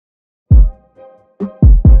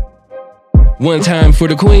One time for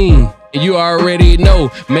the queen. You already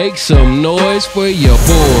know. Make some noise for your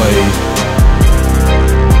boy.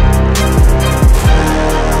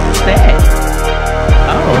 What's that?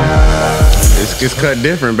 Oh. It's cut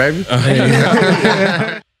different, baby.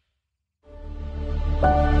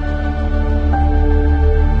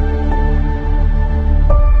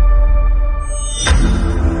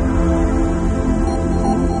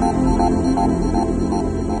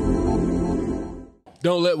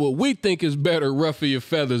 Don't let what we think is better ruffle your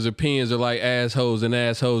feathers. Opinions are like assholes and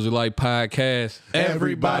assholes are like podcasts.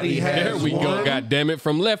 Everybody has There we one. go. God damn it.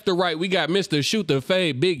 From left to right, we got Mr. Shoot the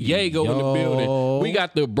Fade, Big Yago in the building. We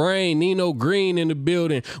got the brain, Nino Green in the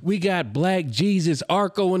building. We got Black Jesus,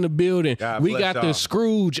 Arco in the building. God We bless got the y'all.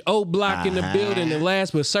 Scrooge, O-Block in the building. And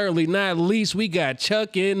last but certainly not least, we got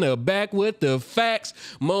Chuck in the back with the facts.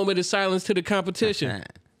 Moment of silence to the competition.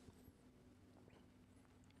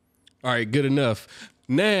 All right, good enough.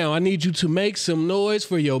 Now, I need you to make some noise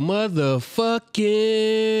for your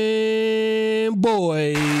motherfucking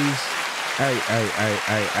boys. Hey.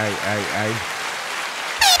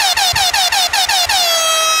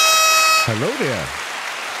 Hello there.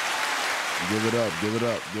 Give it up, give it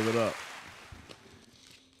up, give it up.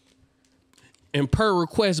 And per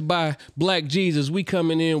request by Black Jesus, we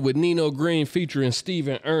coming in with Nino Green featuring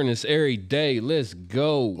Stephen Ernest every day. Let's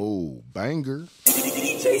go. Oh, banger.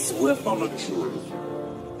 DJ Swift on the tour.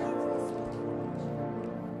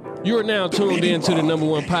 You are now tuned in to the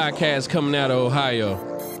 #1 podcast coming out of Ohio.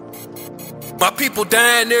 My people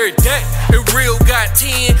dying every day, and real got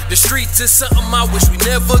 10. The streets is something I wish we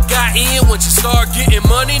never got in. Once you start getting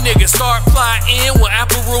money, niggas start plotting. When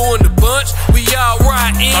Apple ruined the bunch, we all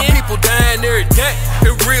riding. My people dying every day,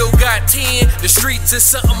 and real got 10. The streets is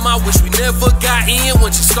something I wish we never got in.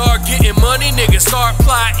 Once you start getting money, niggas start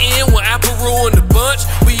plotting. When Apple ruined the bunch,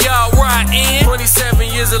 we all riding.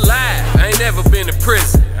 27 years alive, I ain't never been to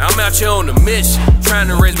prison. I'm out here on a mission, trying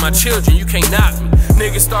to raise my children, you can't knock me.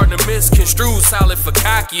 Niggas starting to misconstrue solid for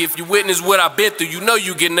cocky. If you witness what I've been through, you know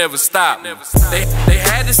you can never stop. They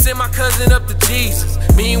had to send my cousin up to Jesus.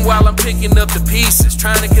 Meanwhile, I'm picking up the pieces,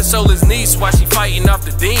 trying to console his niece while she fighting off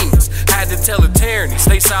the demons. Had to tell her tyranny,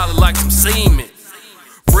 stay solid like some semen.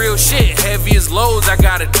 Real shit, heavy as loads I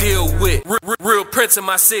gotta deal with. Real prince of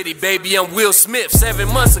my city, baby, I'm Will Smith. 7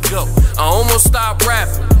 months ago, I almost stopped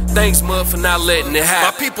rapping. Thanks, mud, for not letting it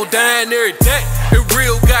happen. My people dying every day, and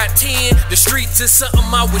real got 10. The streets is something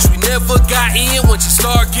I wish we never got in. Once you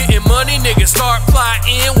start getting money, niggas start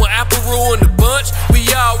plotting. When Apple ruined the bunch, we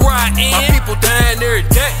all riding. My people dying every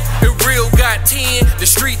day, and real got 10. The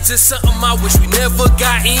streets is something I wish we never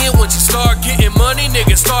got in. Once you start getting money,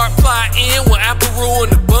 niggas start plotting. When Apple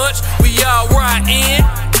ruined the bunch, we all riding.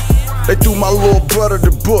 They threw my little brother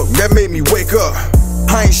the book, that made me wake up.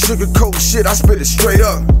 I ain't sugarcoat shit, I spit it straight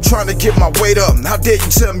up. Trying to get my weight up, how dare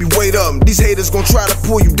you tell me wait up. These haters gon' try to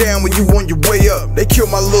pull you down when you on your way up. They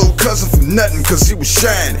killed my little cousin for nothing, cause he was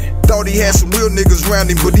shining. Thought he had some real niggas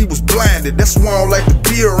around him, but he was blinded. That's why I don't like to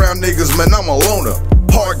be around niggas, man, I'm a loner.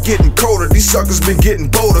 Hard getting colder, these suckers been getting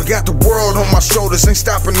bolder. Got the world on my shoulders, ain't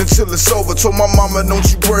stopping until it's over. Told my mama, don't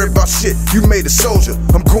you worry about shit, you made a soldier.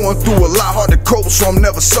 I'm going through a lot, hard to cope, so I'm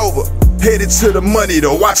never sober. Headed to the money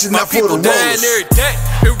though, watching out for the rollers. My people dying every day,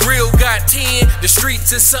 and real got 10. The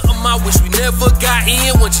streets is something I wish we never got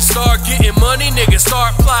in. Once you start getting money, niggas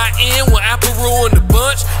start plotting. When Apple ruined the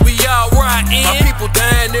bunch, we all riding. My people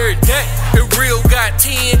dying every day, and real got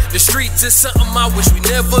 10. The streets is something I wish we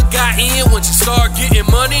never got in. Once you start getting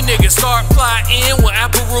money, niggas start plotting. When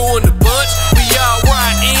Apple ruined the bunch, we all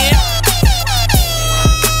riding.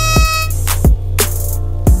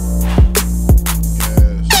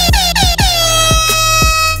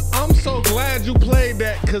 You played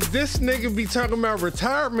that because this nigga be talking about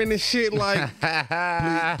retirement and shit like.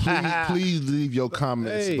 Please leave your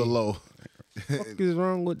comments below. What the fuck is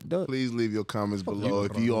wrong with Doug? Please leave your comments below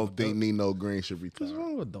if you don't think Nino Green should retire. What's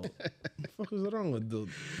wrong with Doug? What the fuck is wrong with Doug?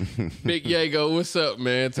 Big Yago, what's up,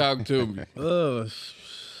 man? Talk to me.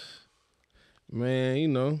 Man, you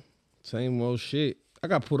know, same old shit. I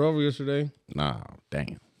got put over yesterday. Nah,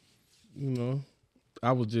 damn. You know,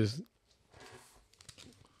 I was just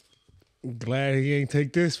glad he ain't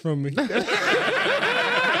take this from me.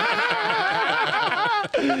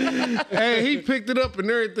 Hey, he picked it up and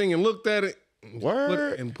everything and looked at it.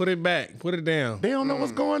 Word. And put it back. Put it down. They don't know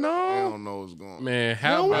what's going on. They don't know what's going on. Man, I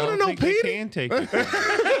don't want to know, Peter. Can take it.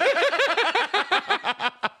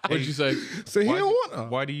 What'd you say? So he don't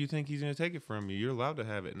want. Why do you think he's gonna take it from you? You're allowed to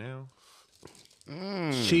have it now.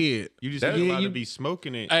 Shit. You just That's ain't allowed allowed to to be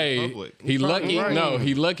smoking it in Hey, public. he lucky. right. No,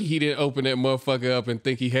 he lucky he didn't open that motherfucker up and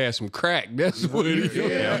think he had some crack. That's what he.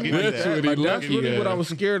 Yeah, I'll give you that's that. what he Like, that's lucky really what I at. was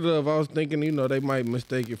scared of. I was thinking, they might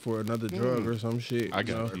mistake it for another drug or some shit. I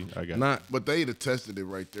got you. I got Not But they'd have tested it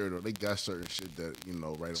right there, though. They got certain shit that,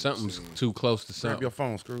 right on Something's the scene. too close to Grab something. your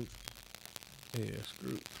phone, Scrooge.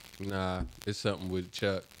 screwed. Nah, it's something with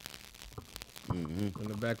Chuck. In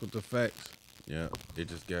the back with the facts. Yeah, it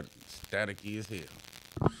just got staticky as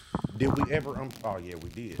hell. Did we ever oh yeah, we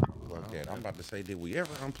did unplug that. I'm about to say, did we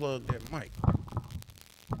ever unplug that mic?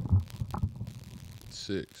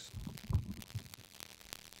 6.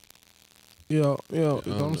 Yo, it's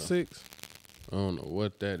don't on know. 6. I don't know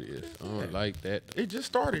what that is. I don't like that. It just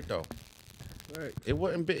started though. Right.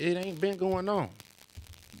 It ain't been going on.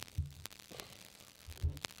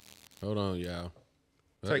 Hold on, y'all.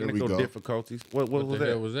 Technical go. difficulties. What What was the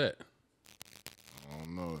hell that? was that? I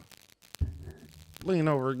don't know. Lean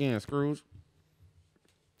over again, Scrooge.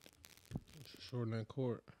 Shorten that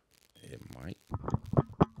cord. It might.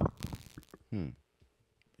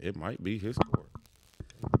 It might be his cord.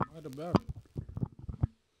 What about it?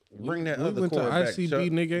 Bring that We other went to cord back, ICB, Chuck.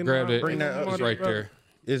 nigga. Ain't Grab no- it. Bring that up. It's right there.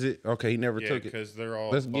 Is it okay? He never Yeah, took it. because they're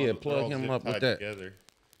all. Let's they're plug all him zip up with tied that. Together.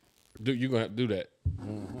 Dude, you gonna have to do that.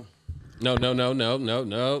 No.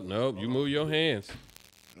 You move your hands.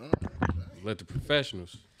 Let the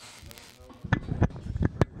professionals.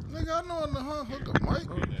 Nigga, I know I'm the hook a mic.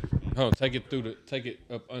 Hold on, take it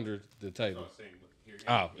up under the table.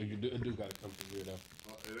 Oh, you do gotta come through here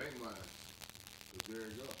though. It ain't mine. There you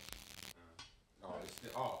go. Yeah,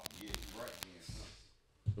 you're right.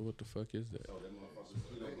 So what the fuck is that?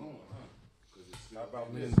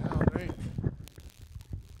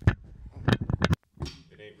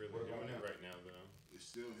 It ain't really doing it right now, though. It's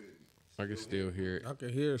still hitting. I can still hear it. I can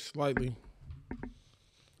hear it slightly.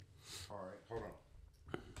 All right, hold on.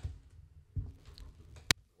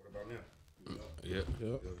 What about now? Yep. Yep.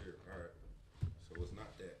 Still here. All right. So it's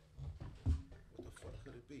not that. What the fuck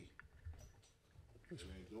could it be? It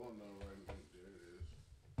ain't doing nothing right now. There it is.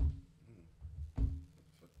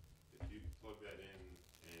 If you plug that in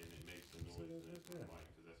and it makes the noise, then it's my mic,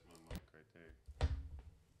 because that's my mic right there.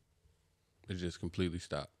 It just completely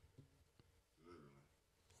stopped.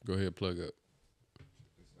 Go ahead, plug up.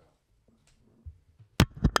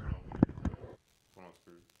 Come on,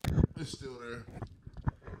 Scrooge. It's still there.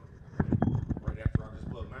 Right after I just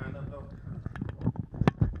plugged mine up though.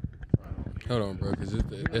 Hold on, bro, because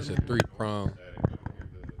it's a 3-prong.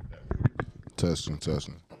 Testing.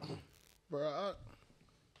 Bro,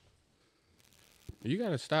 You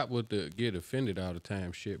gotta stop with the get offended all the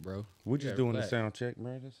time shit, bro. We're just doing the sound check,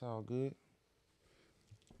 man. That's all good.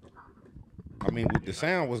 I mean, the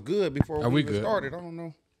sound was good before Are we even good? started. I don't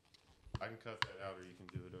know. I can cut that out, or you can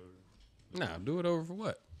do it over. Nah, do it over for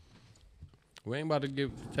what? We ain't about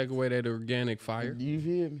to take away that organic fire. You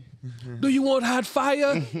hear me? Do you want hot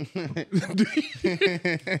fire?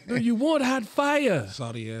 Do you want hot fire?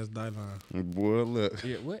 Saudi ass Dylan. Boy, look.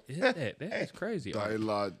 Yeah, what is that? That is crazy.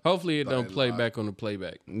 Dialogue. Hopefully it don't play Dialogue. back on the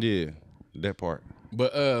playback. Yeah, that part.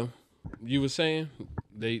 But you were saying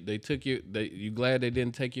they took you. You glad they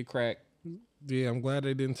didn't take your crack? Yeah, I'm glad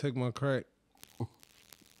they didn't take my crack.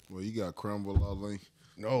 Well, you got crumble all link.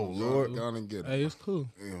 Oh, Lord. Go on and get it. Hey, it's cool.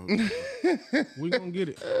 Yeah. We gonna get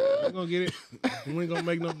it. We gonna get it. We ain't gonna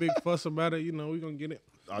make no big fuss about it. We gonna get it.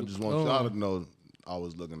 I just want y'all to know I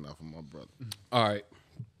was looking out for my brother. All right.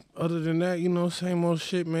 Other than that, same old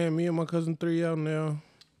shit, man. Me and my cousin 3 out now.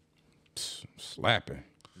 Slapping.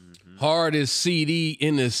 Hardest CD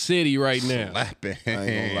in the city right now. Slapping. I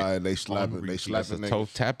ain't gonna lie, they slapping That's a niggas. toe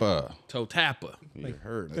tapper. Toe tapper. You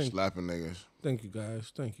heard. They slapping niggas. Thank you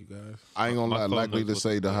guys. I ain't gonna lie, phone likely knows to what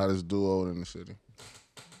say the hottest duo in the city.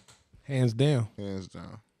 Hands down. Hands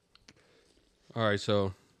down. All right,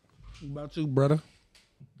 so What about you, brother?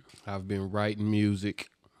 I've been writing music.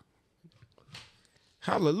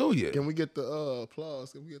 Hallelujah. Can we get the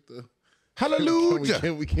applause? Can we get the Hallelujah.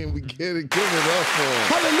 Can we get it? Give it up for him.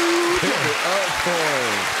 Hallelujah. Give it up for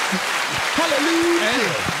him. Hallelujah.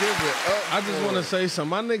 Give it up. I just want to say something.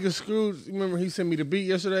 My nigga Scrooge, you remember he sent me the beat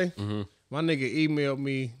yesterday? Mm-hmm. My nigga emailed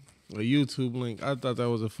me a YouTube link. I thought that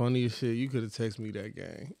was the funniest shit. You could have texted me that,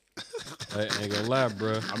 gang. I ain't gonna lie,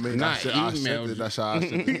 bro. I mean, Not I sent emailed it. That's how I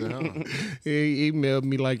sent it to him. He emailed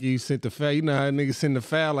me like you sent the file. You know how niggas send the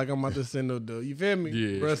file like I'm about to send the you feel me?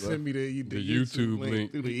 Yeah, Bruh bro. sent me the YouTube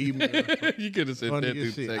link. through the email. You could have said that Funny as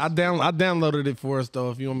through shit. text. I downloaded it for us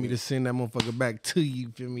though. If you want me to send that motherfucker back to you,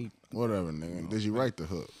 feel me? Whatever, nigga. Did you write the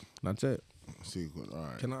hook? Not yet. Sequence. All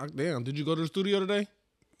right. Can I? Damn. Did you go to the studio today?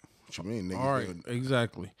 What you mean, nigga? All right,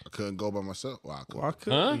 exactly. I couldn't go by myself. Well, I could. Why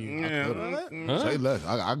couldn't Huh? you? Huh? Say less.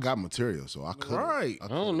 I got material, so I could. Right. I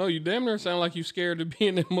don't know. You damn near sound like you scared to be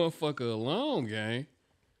in that motherfucker alone, gang.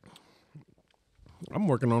 I'm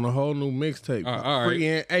working on a whole new mixtape. All right. Free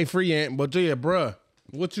Ant. Hey, Free Ant. But yeah, bruh,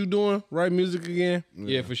 what you doing? Write music again?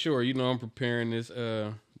 Yeah, for sure. You know, I'm preparing this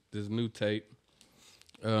this new tape.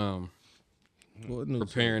 What new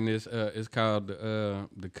Preparing this. It's called the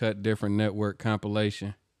Cut Different Network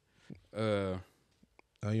compilation. Oh,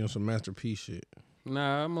 you on some Master P shit?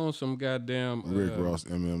 Nah, I'm on some goddamn. Rick Ross,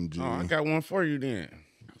 MMG. Oh, I got one for you then.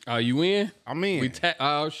 Are you in? I'm in.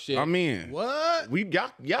 Oh shit. I'm in. What? We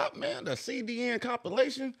got man the CDN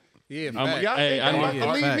compilation. Yeah, I'm- Y'all Hey, think I they about need-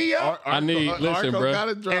 to leave me out? I need. Listen, bro.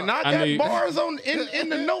 Gotta drop. And I I got need- bars on in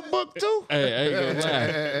the notebook too. Hey, I ain't gonna lie.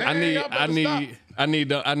 y'all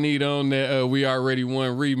better I need on that We Already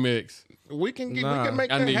Won remix. We can get, Nah, we can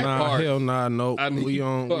make I that need happen. Nah, Parts. hell nah, no. I need We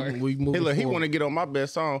on. parts. We moving Hey, look, he forward. want to get on my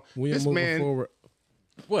best song. We This moving man, forward.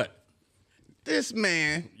 What? this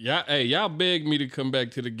man, Y'all begged me to come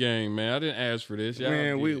back to the game, man. I didn't ask for this. Y'all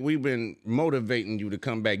man, did. we've been motivating you to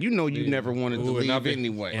come back. You know you never wanted to Ooh, and leave I've been-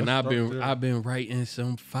 anyway. And I've been writing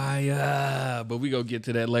some fire, but we gonna get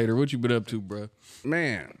to that later. What you been up to, bro?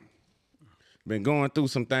 Man, been going through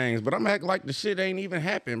some things, but I'm acting like the shit ain't even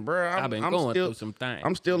happened, bro. I've been going through some things.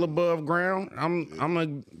 I'm still above ground. I'm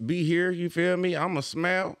gonna be here. You feel me? I'm gonna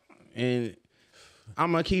smile, and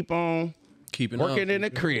I'm gonna keep on Keeping working up. in the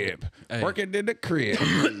crib. Hey. Working in the crib.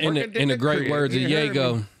 In the great crib. words of You heard me?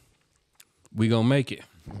 Yago, we gonna make it.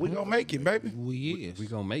 We gonna make it, baby. We We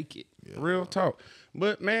gonna make it. Real talk.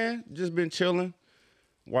 But man, just been chilling,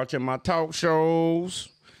 watching my talk shows.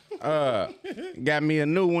 Got me a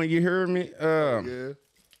new one. You heard me?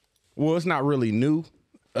 Well, it's not really new.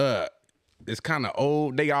 It's kind of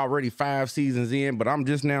old. They already 5 seasons in, but I'm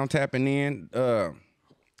just now tapping in.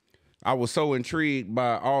 I was so intrigued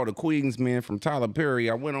by all the Queens men from Tyler Perry.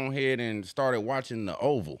 I went on ahead and started watching The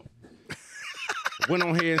Oval. Went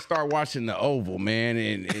on ahead and started watching The Oval, man,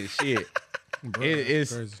 and shit.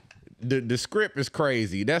 It's crazy. the script is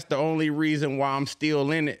crazy. That's the only reason why I'm still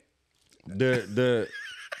in it. The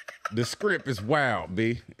script is wild,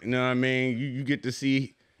 B. You know what I mean? You get to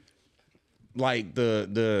see like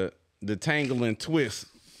the tangle and twist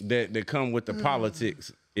that come with the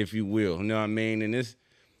politics, if you will. You know what I mean? And it's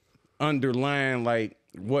underlying like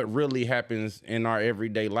what really happens in our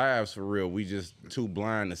everyday lives for real. We just too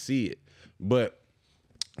blind to see it. But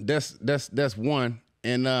that's one.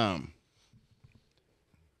 And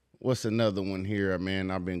what's another one here, man?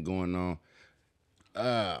 I've been going on.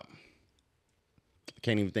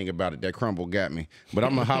 Can't even think about it. That crumble got me. But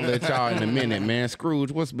I'm gonna holler at y'all in a minute, man. Scrooge,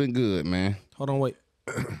 what's been good, man? Hold on, wait.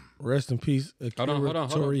 Rest in peace, Akira Hold on.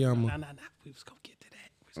 Toriyama. Nah. We was gonna get to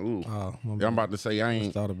that. Ooh. Oh, my I'm bad. about to say I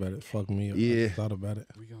ain't Thought about it. Fuck me up. Yeah. I thought about it.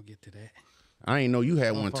 We gonna get to that. I ain't know you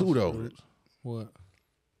had one too though. What?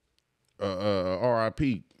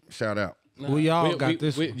 R.I.P. Shout out. We all got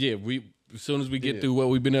this one. Yeah, we as soon as we get through what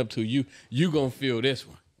we've been up to, you gonna feel this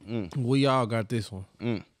one. We all got this one.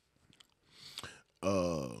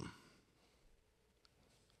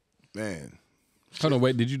 Man, Hold on,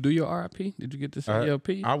 wait. Did you do your RIP? Did you get this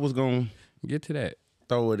LP? I was gonna Get to that.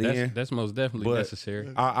 throw it in. That's most definitely But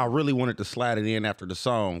necessary. I really wanted to slide it in after the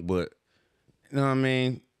song, but you know what I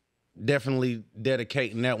mean? Definitely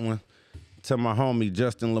dedicating that one to my homie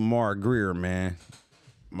Justin Lamar Greer, man.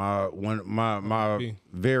 My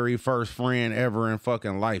very first friend ever in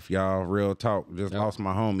fucking life, y'all. Real talk. Just lost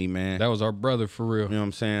my homie, man. That was our brother for real. You know what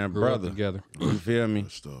I'm saying? Grew up Brother. together. You feel me?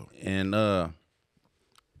 stuff. And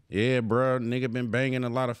yeah, bro, nigga been banging a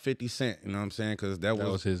lot of 50 Cent, you know what I'm saying? Cause that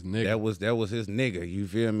was his nigga. That was his nigga, you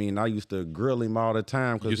feel me? And I used to grill him all the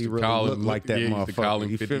time because Used he to really call looked him- like that yeah, used to call motherfucker. him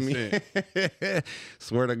You feel 50 me?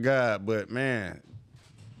 Swear to God. But man,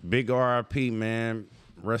 big RIP, man.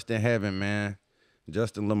 Rest in heaven, man.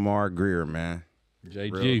 Justin Lamar Greer, man.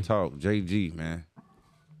 Real JG. talk. JG, man.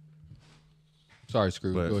 Sorry,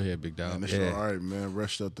 Screw. But- Go ahead, big dog. Man, it's Yeah. all right, man.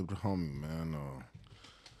 Rest up to the homie, man.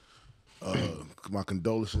 My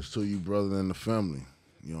condolences to you, brother, and the family.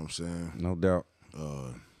 You know what I'm saying? No doubt.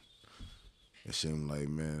 It seemed like,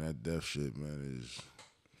 man, that death shit, man, is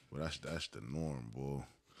well, that's the norm, boy.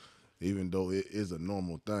 Even though it is a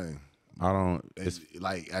normal thing. I don't It's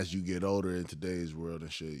like as you get older in today's world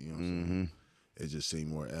and shit, you know what I'm saying? It just seemed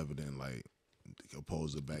more evident, like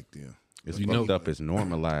opposed to back then. it's You fucked know- up, it's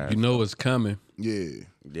normalized. You know it's coming, Yeah,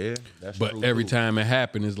 Yeah, that's but true, every too. time it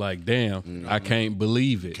happens, it's like, damn, I can't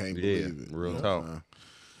believe it. can't Yeah, believe it. real you know talk.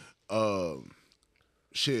 what I'm saying?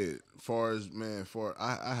 Shit, far as man,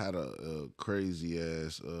 I had a crazy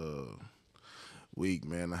ass week,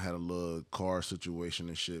 man. I had a little car situation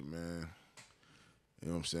and shit, man. You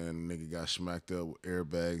know what I'm saying? Nigga got smacked up with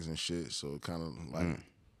airbags and shit, so it kind of like,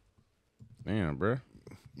 Damn, bro.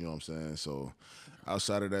 you know what I'm saying? So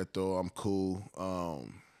outside of that, though, I'm cool.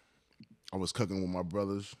 I was cooking with my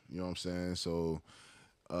brothers, you know what I'm saying? So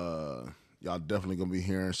y'all definitely gonna be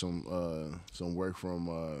hearing some work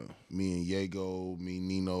from me and Yago, me,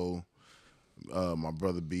 Nino, my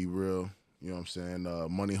brother B Real, you know what I'm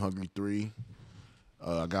saying? Money Hungry 3.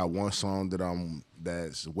 I got one song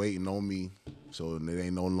that's waiting on me, so it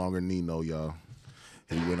ain't no longer Nino, y'all.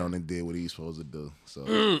 He went on and did what he's supposed to do. So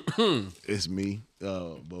it's me.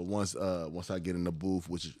 But once I get in the booth,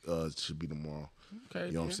 which should be tomorrow, Okay,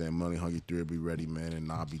 you know what I'm saying? Money Hungry 3 will be ready, man,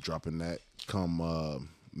 and I'll be dropping that come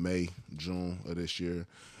May, June of this year.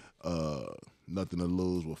 Nothing to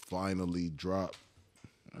Lose will finally drop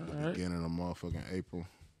the beginning of motherfucking April.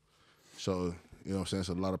 So, you know what I'm saying? It's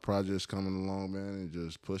a lot of projects coming along, man, and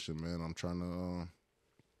just pushing, man. I'm trying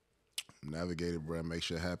to navigate it, bro, make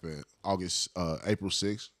shit happen. April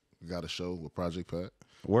 6th, we got a show with Project Pat.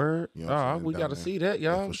 Word. You know what I'm saying? We Down got to there. see that,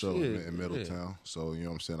 y'all. Yeah, for sure, Shit. in Middletown. So, you know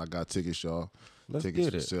what I'm saying? I got tickets, y'all. Let's Tickets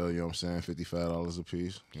get for it. sale, you know what I'm saying? $55 a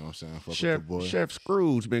piece. You know what I'm saying? Fuck Chef, with the boy. Chef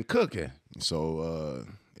Scrooge been cooking. So,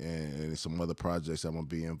 and some other projects I'm going to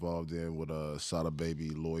be involved in with Sada Baby,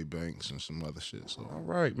 Lloyd Banks, and some other shit. So, All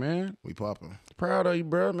right, man. we popping. Proud of you,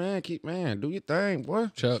 bro, man. Do your thing, boy.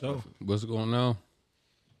 Chuck, what's going on?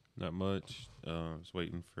 Not much. Just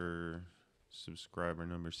waiting for subscriber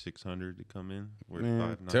number 600 to come in. We're at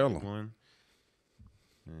Man, tell 'em. 591.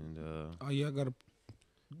 And Oh yeah, I gotta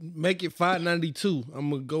make it 592. I'm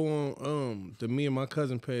gonna go on the me and my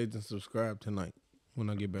cousin page and subscribe tonight when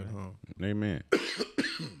I get back home. Amen.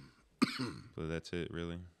 but that's it,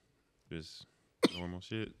 really. Just normal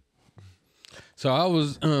shit. So I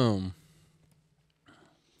was on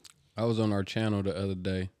our channel the other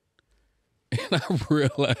day, and I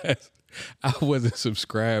realized I wasn't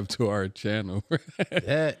subscribed to our channel.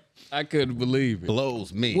 That I couldn't believe it.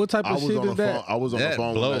 blows me. What type I of was shit on the is phone. that? I was on the That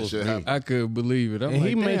phone when that blows shit me. happened. I couldn't believe it. I'm And like,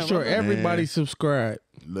 he made damn, sure I'm- everybody Man. subscribed.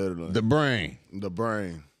 Literally. The brain The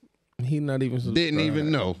brain. He not even subscribed. didn't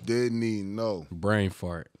even know. Didn't even know. brain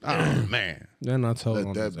fart. Oh man. Then I told Let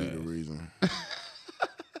him that be the reason.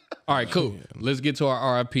 All right, cool. Let's get to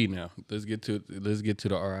our RIP now. Let's get to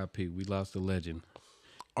the RIP. We lost a legend.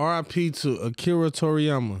 R.I.P. to Akira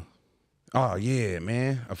Toriyama. Oh yeah,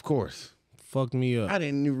 man. Of course. Fuck me up. I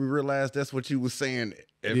didn't even realize that's what you was saying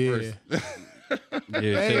at Yeah. first. Yeah,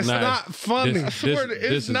 Hey, it's not funny.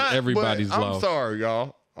 This is everybody's but loss. I'm sorry,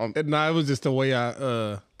 y'all. Nah, it was just the way I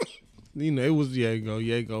it was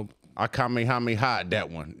Yago. I Kamehameha that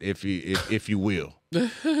one, if you will.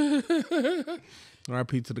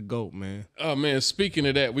 R.I.P. to the GOAT, man. Oh man, speaking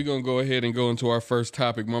of that, we're gonna go ahead and go into our first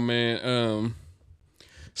topic. My man,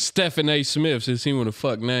 Stephen A. Smith, since he wanna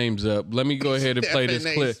fuck names up. Let me go ahead and play this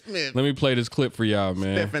Stephen A. clip. Smith. Let me play this clip for y'all,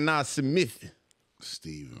 man. Stephen A. Smith.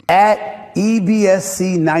 Steven. At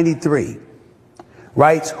EBSC 93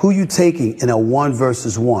 writes, who you taking in a 1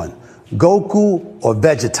 versus 1, Goku or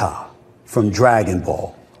Vegeta from Dragon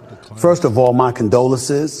Ball? First of all, my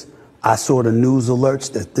condolences. I saw the news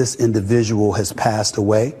alerts that this individual has passed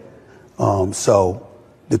away. So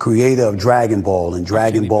the creator of Dragon Ball and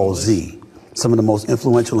Dragon Ball Z, some of the most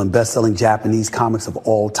influential and best-selling Japanese comics of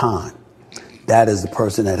all time, that is the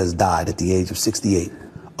person that has died at the age of 68.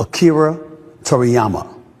 Akira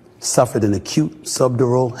Toriyama suffered an acute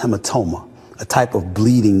subdural hematoma, a type of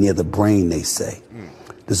bleeding near the brain, they say.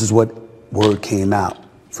 This is what word came out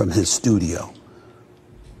from his studio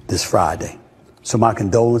this Friday. So my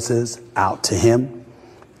condolences out to him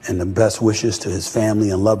and the best wishes to his family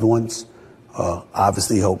and loved ones.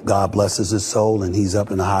 Obviously hope God blesses his soul and he's up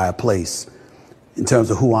in a higher place. In terms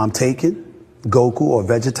of who I'm taking, Goku or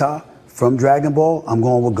Vegeta from Dragon Ball, I'm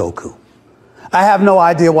going with Goku. I have no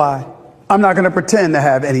idea why. I'm not going to pretend to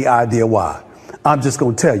have any idea why. I'm just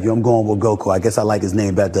going to tell you I'm going with Goku. I guess I like his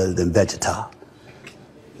name better than Vegeta.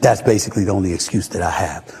 That's basically the only excuse that I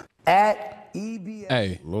have. At EBS.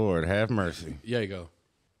 Hey, Lord have mercy. there you go.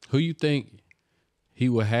 Who you think he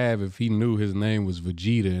would have if he knew his name was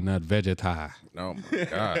Vegeta and not Vegeta? Oh my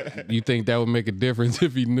God. You think that would make a difference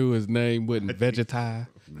if he knew his name wasn't Vegeta?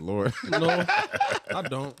 Lord. No, I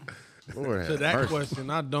don't. Lord To have that mercy. question,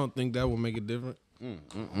 I don't think that would make a difference.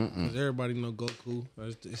 Because everybody know Goku.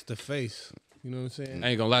 It's the face. You know what I'm saying? I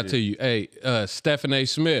ain't gonna lie to you. Hey, Stephen A.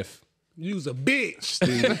 Smith, You's a bitch.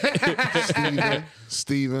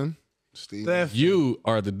 Steven. Steph, you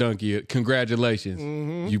are the donkey.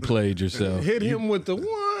 Congratulations. You played yourself. hit him with the one.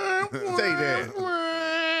 Say that.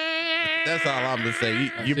 That's all I'm gonna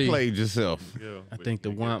say. You see. played yourself. Yeah, I think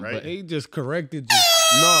the one, but He just corrected you.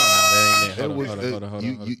 that ain't it. It was Hold on.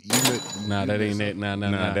 you Nah, that ain't it. Nah,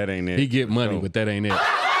 that ain't it. He get money, but that ain't it.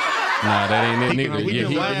 Nah, that ain't it neither. we Yeah,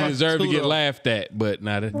 can laugh he deserved to too, get though. laughed at, but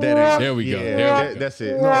nah, that That there we go. Yeah, There we go. that's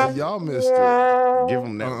it. No, y'all missed it. Give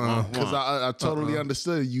him that. Because I totally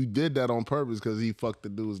understood you did that on purpose because he fucked the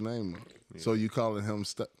dude's name up. So you calling him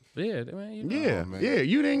Yeah, man. You know. Yeah, man. yeah.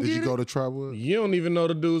 You didn't Did get you it? go to Tribwood? You don't even know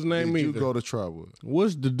the dude's name Did you either. go to Tribwood?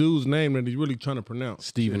 What's the dude's name that he's really trying to pronounce?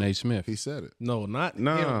 Stephen A. Smith. He said it. No, not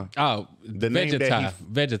Nah. him. Oh, The name that Vegeta.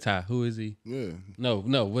 Vegeta. Who is he? Yeah. No.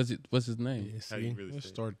 What's his name? How you See, really let's say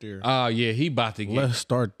it? start there. Oh yeah, he about to get. Let's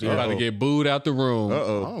start He about there. to get booed out the room.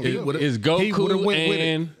 Uh-oh. He It's He would've Goku went with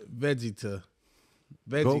and it. Vegeta.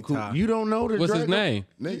 Goku. You don't know the what's his dragon?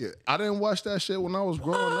 name? Nigga, I didn't watch that shit when I was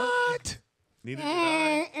growing up. Neither did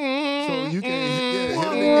I. So you can hit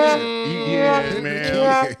it Yeah,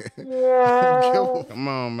 man. again. Come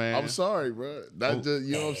on, man. I'm sorry, bro. That just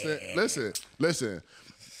you know what I'm saying. Listen.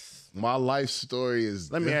 My life story is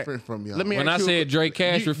different from y'all. When I said Drake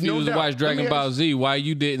Cash refused to watch Dragon Ball Z, why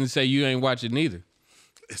you didn't say you ain't watch it neither?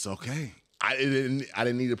 It's okay. I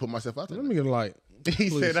didn't need to put myself out there. Let me get a light. He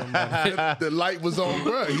said, The light was on,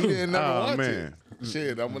 bro. He didn't never watch man. it.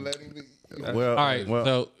 Shit, I'm gonna let him be. well, All right, well,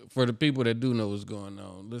 so for the people that do know what's going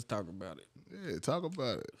on, let's talk about it. Yeah, talk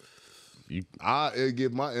about it. I'll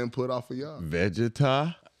give my input off of y'all.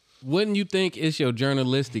 Vegeta. Wouldn't you think it's your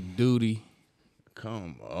journalistic duty?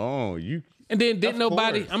 Come on, you. And then didn't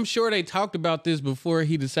nobody? course. I'm sure they talked about this before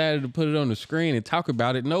he decided to put it on the screen and talk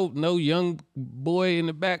about it. No young boy in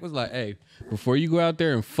the back was like, "Hey, before you go out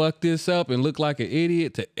there and fuck this up and look like an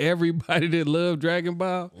idiot to everybody that love Dragon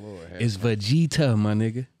Ball, it's Vegeta, my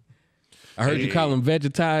nigga." I heard you call him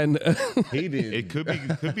Vegeta. And He did. It could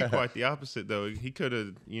be quite the opposite though. He could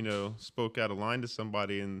have, spoke out a line to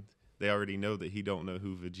somebody and they already know that he don't know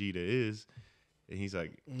who Vegeta is. And he's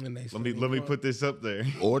like, let me put this up there.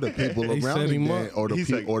 Or the people They around set him, him up. did, or the He's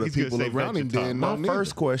like- or the he's gonna people say around him Vegeta. didn't know My neither.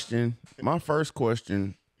 first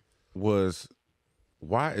question was,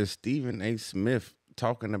 why is Stephen A. Smith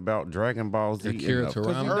talking about Dragon Ball Z in Akira the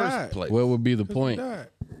Toriyama. first place? what would be the point?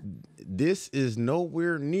 This is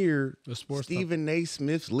nowhere near sports Stephen A.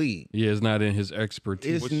 Smith's league. Yeah, it's not in his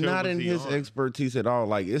expertise. It's What show not was in he his on? expertise at all.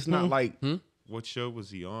 Like, it's not like What show was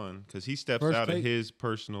he on? Because he steps First out of Take. his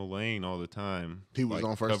personal lane all the time. He was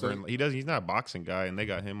on First covering- Take? He does. He's not a boxing guy, and they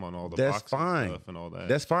got him on all the that's boxing fine. stuff and all that.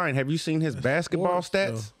 That's fine. Have you seen his basketball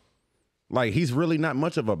sports, stats? Like, he's really not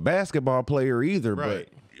much of a basketball player either, Right.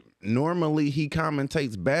 but normally he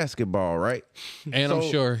commentates basketball, right? And I'm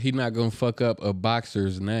So- sure he's not gonna fuck up a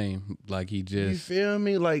boxer's name like he You just. feel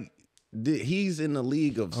me? Like, he's in the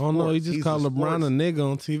league of I sports. don't know. He just He's called a LeBron sports- a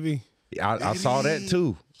nigga on TV. I saw that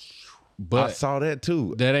too. I But saw that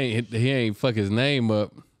too. that ain't he ain't fuck his name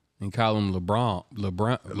up and call him LeBrain.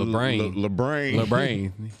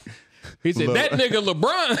 LeBrain. He said that nigga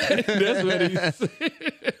LeBron. That's what he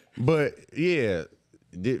said. But yeah,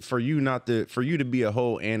 for you to be a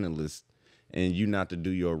whole analyst and you not to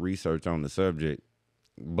do your research on the subject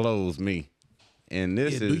blows me. And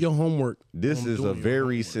this Yeah, is do your homework. this I'm is a doing your very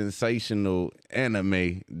homework. sensational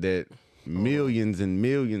anime that millions and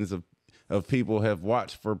millions of people have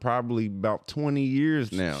watched for probably about 20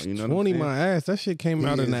 years now. You know, 20 what I'm my ass. That shit came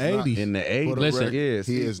out in the is not 80s. in the For 80s. the Listen, record, yes,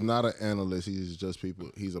 he is not an analyst. He's just people.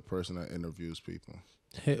 He's a person that interviews people.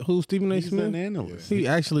 Who, Stephen A. he's Smith? an analyst. He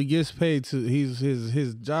actually gets paid to.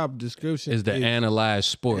 His job description Is to analyze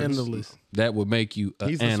sports. analyst. That would make you an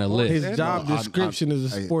He's a analyst. His Yeah, job no, description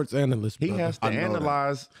is a hey, sports analyst. He brother. has to I know that.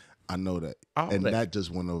 analyze. I know that, All and that. that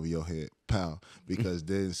just went over your head, pal. Because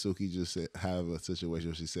then Suki just said have a situation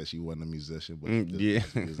where she said she wasn't a musician, but she did yeah.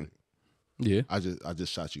 music. Yeah. I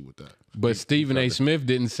just shot you with that. But Stephen A. Smith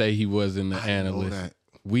didn't say he wasn't an I know analyst. that.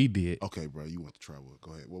 We did. Okay, bro, you went to Tribwood.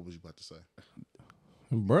 Go ahead. What was you about to say?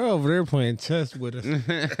 Bro over there playing chess with us.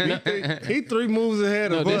 he 3 moves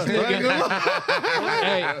ahead of this us.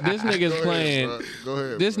 Hey, this nigga's playing. Bro, go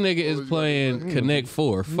ahead. This bro. nigga What is was you playing Connect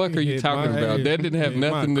 4. Fuck are you hit talking my about? head. That didn't have Hit my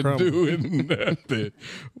nothing to crumble. do with nothing.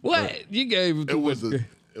 What? You gave him It too was much.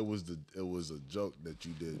 it was a joke that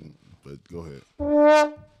you didn't. But go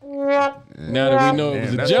ahead. Now that we know it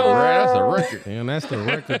was a That's joke. That's a record. Damn, that's the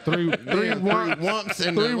record. Three Wumps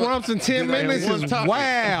and 3 rumps in 10 minutes is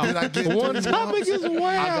wow. Did I get One 3 topic wumps? is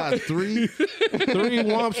wow. I got 3. 3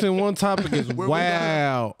 wumps in one topic is we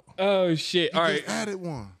wow. Oh shit! All right. Just added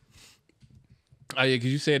one. Oh yeah,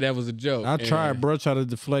 because you said that was a joke. I And tried, bro. Try to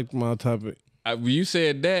deflect my topic. You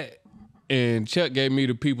said that, and Chuck gave me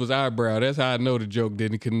the people's eyebrow. That's how I know the joke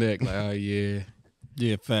didn't connect. Like, oh yeah,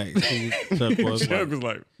 Yeah, facts. Chuck was Chuck was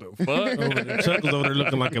like, the fuck? Chuck was over there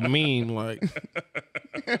looking like a meme. Like,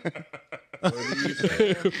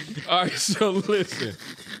 all right, so listen.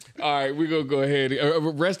 All right, we're going to go ahead.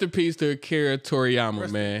 Rest in peace to Akira Toriyama, Rest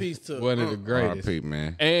in man. peace to- One of the greatest. R.I.P.,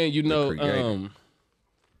 man. And you know, creator.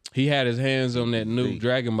 he had his hands on that new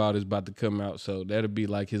Dragon Ball that's about to come out, so that'll be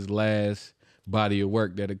like his last body of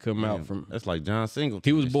work that'll come out from. That's like John Singleton.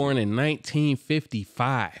 He was born in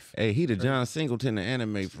 1955. Hey, he the John Singleton of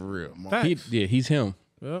anime for real. He's him.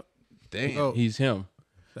 yep, Damn, Oh. He's him.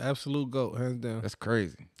 the absolute GOAT, hands down. that's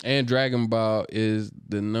crazy. And Dragon Ball is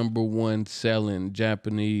the #1 selling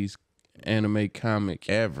Japanese anime comic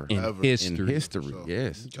Ever. in Ever. history. In history,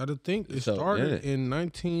 yes. Got to think it So, started yeah. in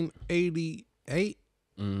 1988.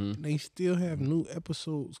 Mhm. And they still have new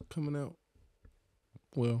episodes coming out.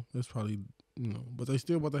 Well, that's probably but they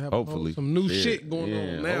still about to have Hopefully. some new Yeah, shit going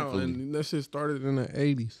yeah, on now, hopefully. and that shit started in the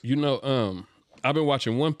 80s. You know, I've been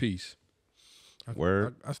watching One Piece.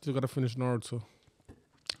 Word. I still got to finish Naruto.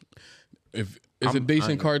 If it's a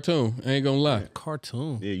decent cartoon, I ain't gonna lie.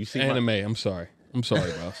 Cartoon. Yeah, you see Anime. I'm sorry,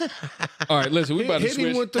 boss. All right, listen, we about to Hit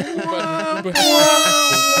him switch. with the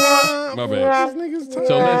My bad. So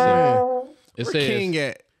listen, it Where says, King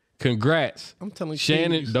at? congrats. I'm telling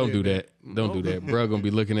Shannon, King, don't do said that. Don't do that. Bro gonna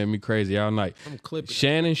be looking at me crazy all night. I'm clipping.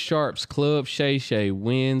 Shannon Sharp's Club Shay Shay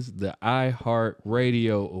wins the iHeart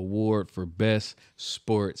Radio Award for Best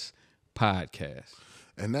Sports Podcast.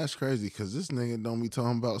 And that's crazy because this nigga don't be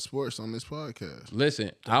talking about sports on this podcast.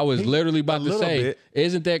 Listen, I was literally about to little say, bit.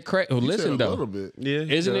 isn't that crazy? Well, He said listen a though, little bit. Yeah,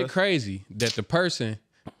 he isn't it does. crazy that the person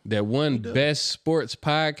that won Best Sports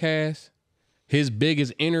Podcast, his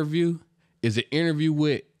biggest interview is an interview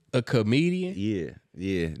with a comedian?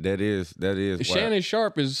 Yeah, that is wild. Shannon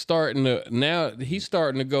Sharp is starting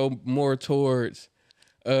to go more towards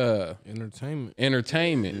Entertainment.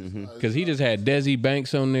 entertainment because he just had Desi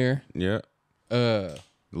Banks on there, Yeah.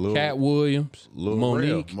 Lil, Cat Williams, Lil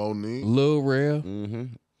Monique, Monique. Lil Rel.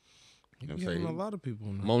 He having a lot of people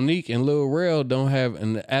in there. Monique and Lil Rel don't have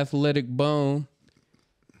an athletic bone.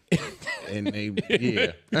 and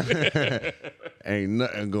they ain't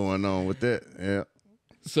nothing going on with that. Yeah.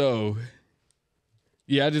 So,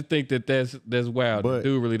 yeah, I just think that's wild. But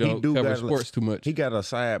Dude really he don't do cover got- sports too much. He got a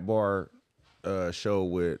sidebar show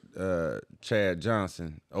with Chad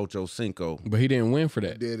Johnson, Ocho Cinco. But he didn't win for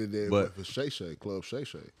that. Did it But- with Shay Shay, Club Shay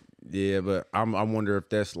Shay. Yeah, but I wonder if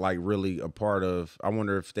that's like really a part of. I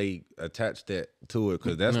wonder if they attached that to it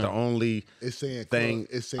because that's the only It's saying thing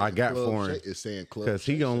Club, it's saying I got Club for him. Shay, it's saying Club Because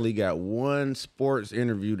he Shay only got one sports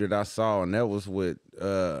interview that I saw, and that was with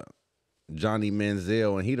Johnny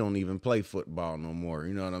Manziel, and he don't even play football no more.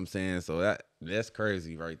 You know what I'm saying? So that's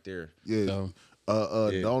crazy right there. Yeah. So-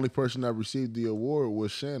 The only person that received the award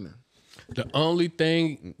was Shannon. The only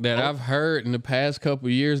thing that I've heard in the past couple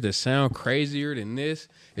of years that sound crazier than this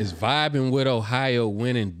is Vibing with Ohio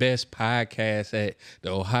winning Best Podcast at the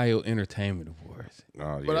Ohio Entertainment Awards.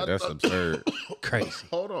 Oh yeah, But I that's thought- absurd. Crazy.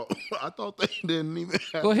 Hold on. I thought they didn't even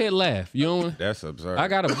have. Go ahead, laugh. You don't want? That's absurd. I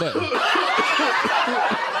got a button.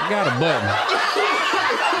 I got a button.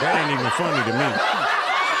 That ain't even funny to me.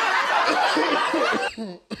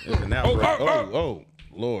 It's an outbreak. Oh,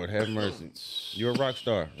 Lord, have mercy. You're a rock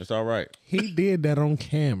star. It's all right. He did that on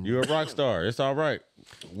camera. You're a rock star. It's all right.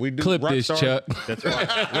 We do Clip rock this, star. Chuck. That's why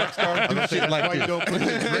Rockstar do shit like why you don't put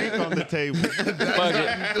the drink on the table. Fuck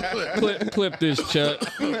it. Clip this, Chuck.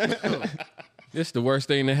 This is the worst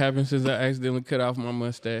thing that happened since I accidentally cut off my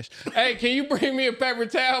mustache. Hey, can you bring me a paper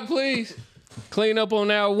towel, please? Clean up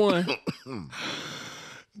on aisle 1.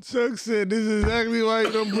 Chuck said, "This is exactly why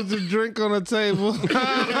you don't put the drink on the table." Now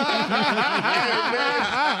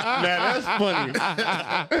that's funny.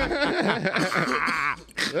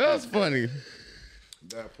 That's funny.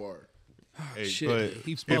 That part. Hey, Shit. but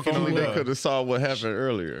He's if fucking only with they us. Could have saw what happened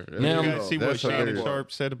earlier. Now- You guys see what That's Shannon hilarious.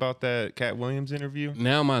 Sharp said about that Cat Williams interview?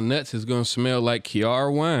 Now my nuts is gonna smell like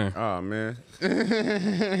Kiara wine. Oh man.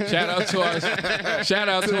 Shout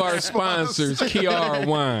out to our sponsors, Kiara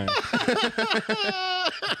Wine.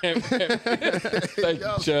 Thank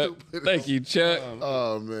you, Chuck. Thank you, Chuck.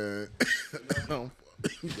 Oh man.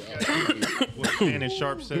 What Shannon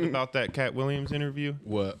Sharp said about that Cat Williams interview?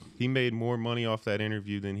 What? He made more money off that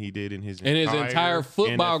interview than he did in his Entire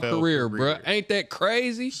football NFL career, bro. Ain't that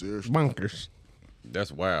crazy? Seriously. Bunkers.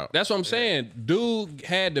 That's wild. That's what I'm saying. Dude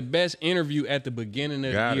had the best interview at the beginning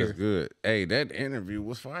of God the is year. good. Hey, that interview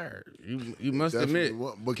was fire. You must Definitely admit.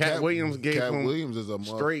 wa- but Cat Cat- Williams gave Cat him Williams is a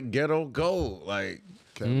straight ghetto gold. Like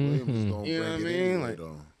Cat Williams is gonna You know bring what I it mean? in Like-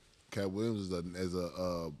 though. Cat Williams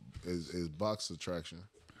is box attraction.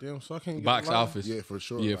 Damn, so I can't get Box a line? office. Yeah, for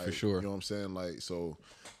sure. Yeah, like, for sure. You know what I'm saying? Like, so,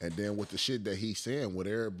 and then with the shit that he's saying, would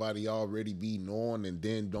everybody already be knowing and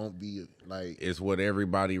then don't be like. It's what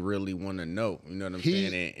everybody really want to know. You know what I'm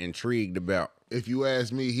saying? And intrigued about. If you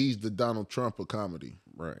ask me, he's the Donald Trump of comedy.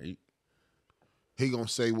 Right. He gonna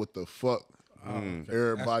say what the fuck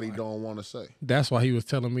everybody don't want to say. That's why he was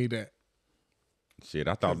telling me that. Shit,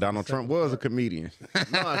 I thought Donald Trump was a comedian.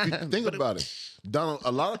 No, if you think about it,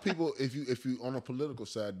 a lot of people, if you on a political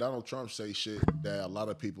side, Donald Trump say shit that a lot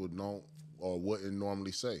of people don't or wouldn't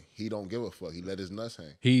normally say. He don't give a fuck. He let his nuts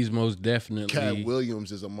hang. He's most definitely. Cat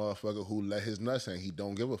Williams is a motherfucker who let his nuts hang. He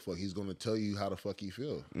don't give a fuck. He's gonna tell you how the fuck he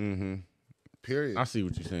feel. Mm-hmm. Period. I see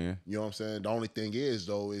what you're saying. You know what I'm saying? The only thing is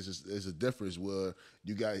though is a difference where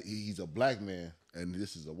you got he's a black man and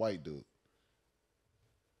this is a white dude.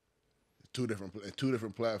 Two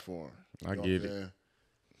different platforms. I get it.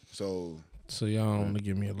 So y'all don't want to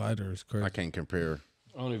give me a lighter? It's crazy. I can't compare.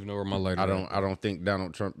 I don't even know where my lighter. I don't think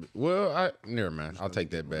Donald Trump. Well, never mind. I'll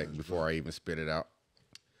take that back before I even spit it out.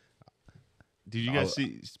 Did you guys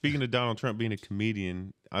see? Speaking of Donald Trump being a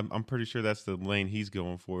comedian, I'm pretty sure that's the lane he's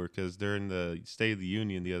going for. Because during the State of the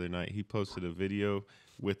Union the other night, he posted a video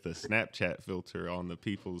with the Snapchat filter on the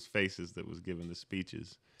people's faces that was giving the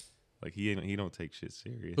speeches. Like he don't take shit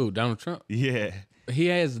serious. Who, Donald Trump? Yeah, he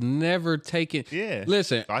has never taken. Yeah,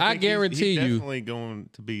 listen, so I guarantee he's you, definitely going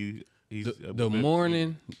to be. The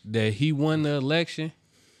morning that he won the election,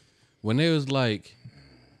 when it was like,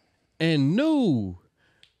 and new,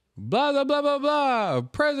 blah blah blah blah blah,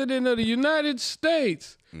 President of the United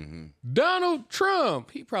States, Donald Trump.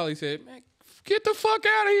 He probably said, "Man, get the fuck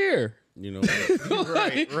out of here." You know,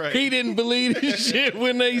 right. He didn't believe his shit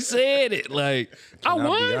when they said it. Like, I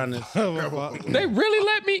won. They really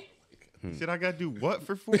let me. Said I gotta do what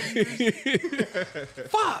for 4 years?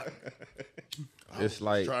 Fuck. It's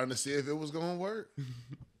like trying to see if it was gonna work.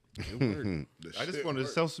 It worked. I just wanted to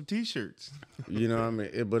sell some T-shirts. You know what I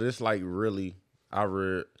mean? But it's like really,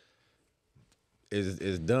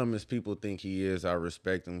 as dumb as people think he is, I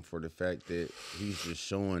respect him for the fact that he's just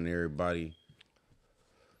showing everybody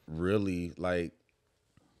really like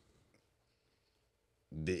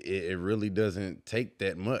it really doesn't take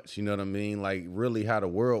that much. You know what I mean? Like really how the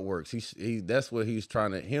world works. He that's what he's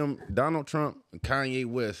trying to. Donald Trump and Kanye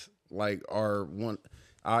West like are one,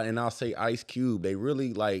 and I'll say Ice Cube. They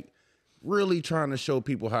really trying to show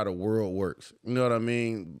people how the world works. You know what I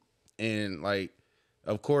mean? And like,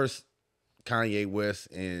 of course, Kanye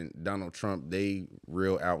West and Donald Trump, they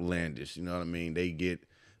real outlandish. You know what I mean? They get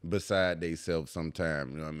beside themselves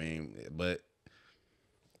sometimes. You know what I mean? But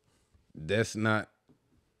that's not.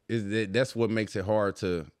 That's what makes it hard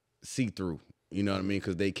to see through. You know what I mean?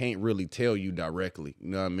 Because they can't really tell you directly. You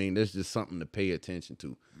know what I mean? That's just something to pay attention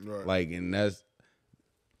to. Right. Like, and that's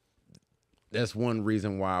one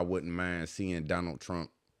reason why I wouldn't mind seeing Donald Trump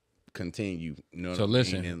continue. You know what I mean?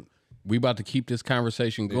 Listen, and we about to keep this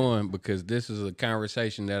conversation going because this is a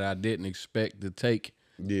conversation that I didn't expect to take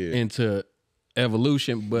into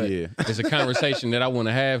evolution, but it's a conversation that I want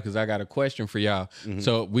to have because I got a question for y'all.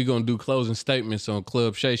 So we're going to do closing statements on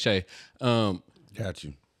Club Shay Shay. Got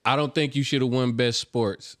you. I don't think you should have won Best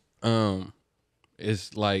Sports.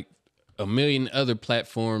 It's like a million other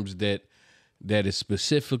platforms that is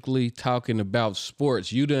specifically talking about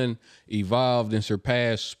sports. You done evolved and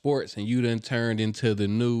surpassed sports, and you done turned into the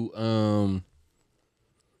new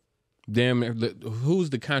who's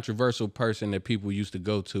the controversial person that people used to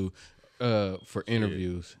go to for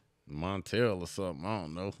interviews? Montel or something. I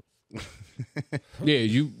don't know. Yeah,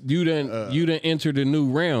 you done entered a new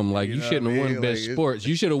realm. Like you shouldn't have won Best Sports.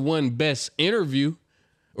 You should have won Best Interview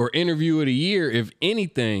or Interview of the Year, if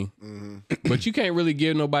anything. But you can't really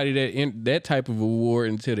give nobody that type of award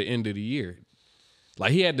until the end of the year.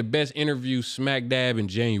 Like he had the best interview smack dab in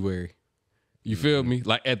January. You feel me?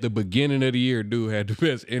 Like at the beginning of the year, dude had the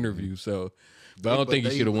best interview. So, but I don't think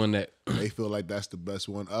he should have won that. They feel like that's the best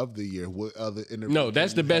one of the year. What other interview? No,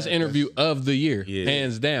 that's the best interview of the year,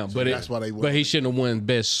 hands down. So but that's why they won. But he shouldn't have won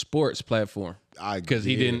Best Sports Platform because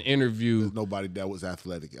he didn't interview. There's nobody that was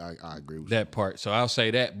athletic. I agree with that part. So I'll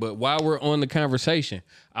say that. But while we're on the conversation,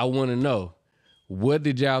 I want to know, what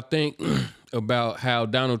did y'all think about how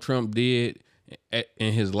Donald Trump did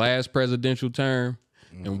in his last presidential term?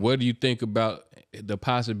 And what do you think about the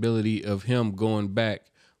possibility of him going back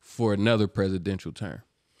for another presidential term?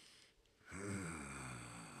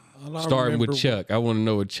 Starting with Chuck. I want to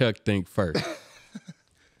know what Chuck think first.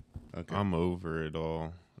 Okay. I'm over it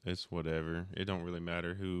all. It's whatever. It don't really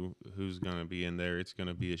matter who's gonna be in there. It's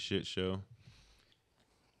gonna be a shit show.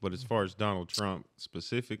 But as far as Donald Trump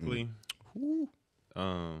specifically,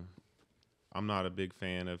 I'm not a big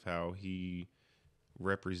fan of how he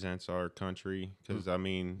represents our country. Because I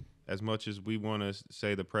mean, as much as we want to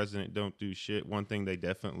say the president don't do shit, one thing they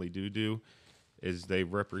definitely do is they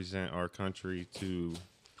represent our country to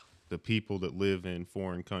the people that live in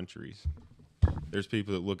foreign countries. There's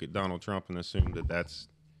people that look at Donald Trump and assume that that's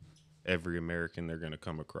every American they're going to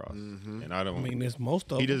come across, and I don't. I mean, it's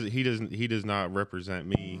most of he them. doesn't. He does not represent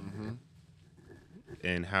me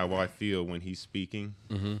and how I feel when he's speaking.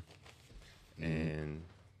 And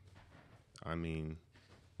I mean,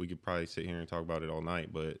 we could probably sit here and talk about it all night,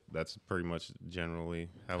 but that's pretty much generally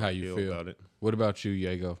how I you feel about it. What about you,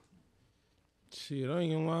 Yago? Shit, I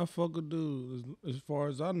ain't gonna lie, fuck a dude. As far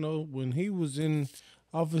as I know, when he was in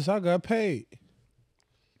office, I got paid.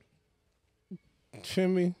 Feel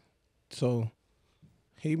me? So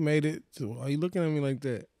he made it. So why you looking at me like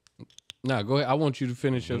that? Nah, go ahead. I want you to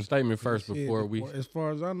finish your statement first before we. As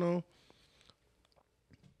far as I know,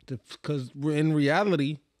 because in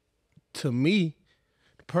reality, to me,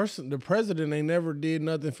 the president ain't never did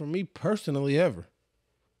nothing for me personally ever.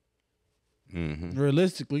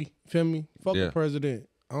 Realistically, feel me? Fuck the president.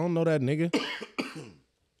 I don't know that nigga.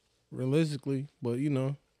 Realistically, but you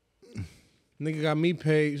know, nigga got me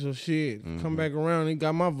paid, so shit. Come back around, he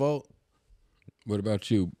got my vote. What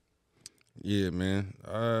about you? Yeah, man.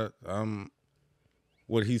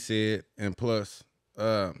 What he said, and plus,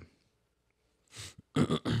 I'm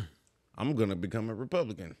gonna become a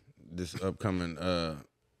Republican this upcoming,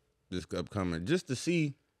 just to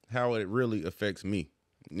see how it really affects me.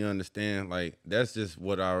 You understand? Like that's just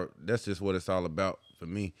what it's all about for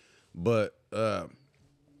me. But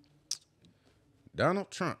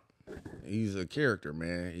Donald Trump, he's a character,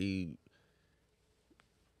 man. He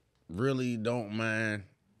really don't mind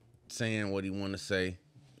saying what he want to say.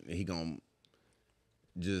 He gonna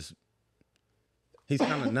just, he's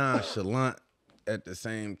kind of nonchalant at the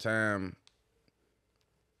same time,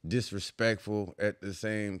 disrespectful at the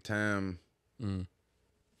same time,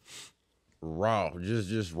 raw,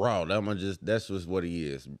 just raw. That's just what he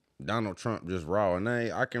is. Donald Trump just raw, and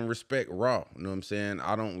I can respect raw. You know what I'm saying?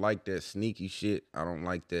 I don't like that sneaky shit. I don't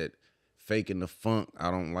like that faking the funk.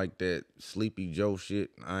 I don't like that Sleepy Joe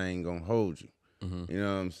shit. I ain't gonna hold you. You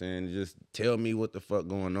know what I'm saying? Just tell me what the fuck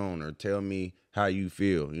going on, or tell me how you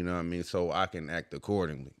feel. You know what I mean? So I can act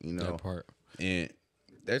accordingly. You know That part. and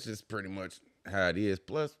that's just pretty much how it is.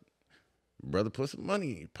 Plus, brother, put some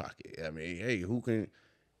money in your pocket. I mean, hey,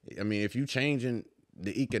 if you changing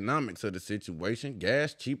the economics of the situation,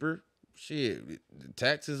 gas cheaper, shit,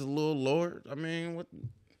 taxes a little lower. I mean,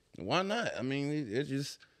 why not? I mean, it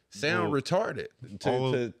just sound retarded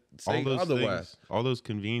to say otherwise. All those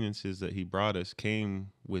conveniences that he brought us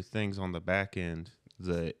came with things on the back end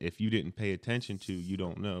that if you didn't pay attention to, you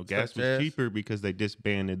don't know. Gas was cheaper because they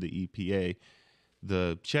disbanded the EPA.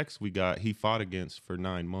 The checks we got, he fought against for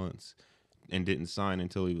 9 months and didn't sign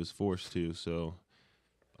until he was forced to. So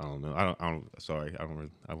I don't know. I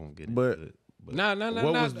won't get into it. But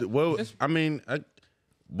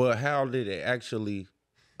but how did it actually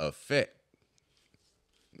affect?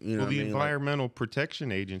 You know the Environmental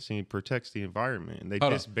Protection Agency protects the environment, and they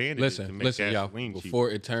disbanded it to make gasoline cheap. Before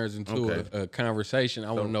it turns into a conversation,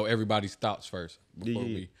 I want to know everybody's thoughts first.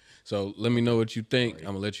 So let me know what you think. I'm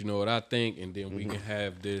gonna let you know what I think, and then we can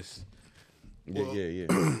have this.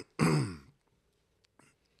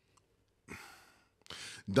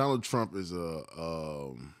 Donald Trump is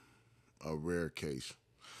a rare case.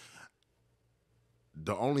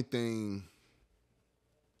 The only thing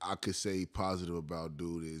I could say positive about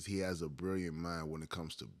dude is he has a brilliant mind when it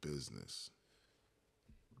comes to business.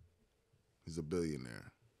 He's a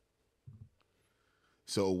billionaire.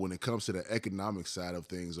 So when it comes to the economic side of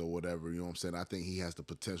things or whatever, you know what I'm saying, I think he has the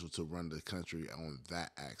potential to run the country on that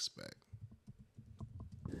aspect.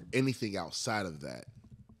 Anything outside of that,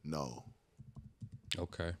 no.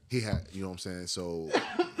 Okay. He had, you know what I'm saying? So,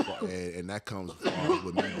 and that comes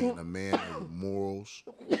with me being a man of morals,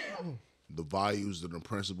 the values and the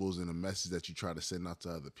principles and the message that you try to send out to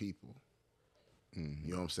other people. You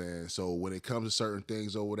know what I'm saying? So when it comes to certain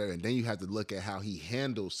things over there, and then you have to look at how he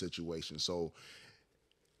handles situations. So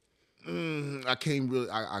I can't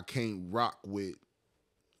rock with.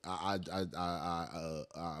 I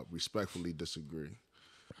respectfully disagree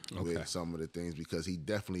with some of the things, because he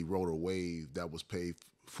definitely rode a wave that was paid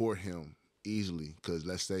for him easily. Because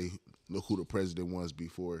let's say, look who the president was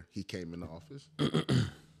before he came into office.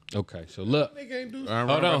 Okay, so look.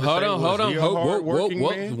 Hold on.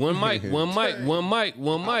 One mic.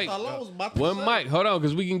 Hold on,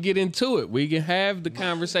 because we can get into it. We can have the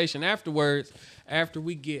conversation afterwards, after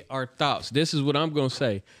we get our thoughts. This is what I'm going to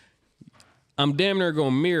say. I'm damn near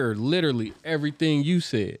going to mirror literally everything you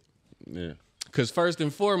said. Yeah. Because first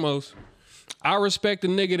and foremost, I respect the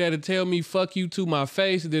nigga that'll tell me fuck you to my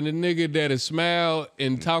face than the nigga that'll smile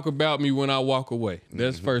and talk about me when I walk away.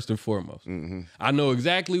 That's first and foremost. I know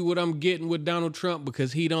exactly what I'm getting with Donald Trump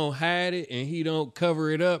because he don't hide it and he don't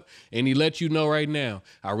cover it up and he let you know right now.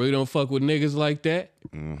 I really don't fuck with niggas like that.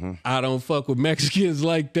 I don't fuck with Mexicans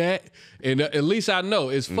like that. And at least I know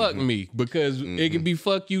it's fuck me because it can be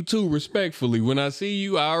fuck you too respectfully. When I see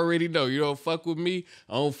you, I already know you don't fuck with me.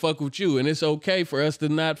 I don't fuck with you. And it's okay for us to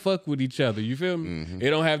not fuck with each other. You feel me? It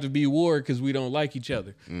don't have to be war because we don't like each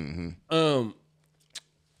other.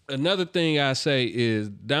 Another thing I say is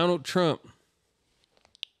Donald Trump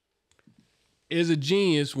is a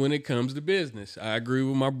genius when it comes to business. I agree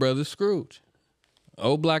with my brother Scrooge.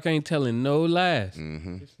 Old Block ain't telling no lies.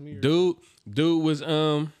 Dude was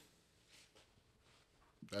I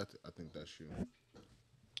think that's you.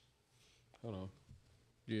 hold on.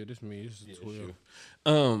 Yeah, this me. This is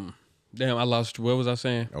 12. Damn, I lost. What was I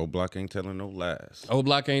saying? Old Block ain't telling no lies. Old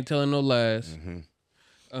Block ain't telling no lies.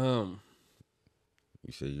 You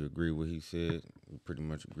said you agree with what he said. You pretty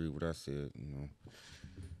much agree with what I said. You know.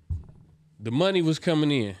 The money was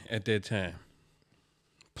coming in at that time.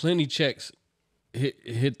 Plenty checks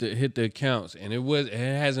hit the accounts, and it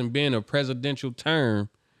hasn't been a presidential term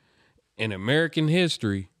in American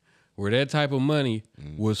history where that type of money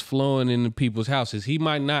was flowing into people's houses. He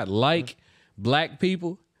might not like black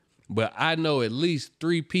people, but I know at least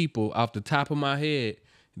 3 people off the top of my head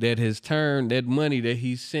that has turned that money that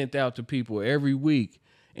he sent out to people every week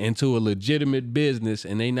into a legitimate business,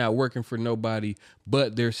 and they not working for nobody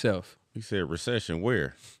but theirself. He said recession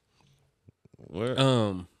where? What?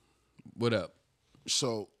 What up?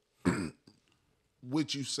 So,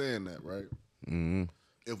 with you saying that, right?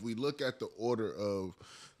 If we look at the order of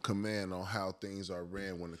command on how things are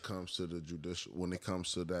ran when it comes to the judicial, when it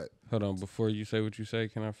comes to that. Hold on, before you say what you say,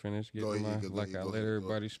 can I finish Go getting ahead, mine? go Like ahead, I go let ahead,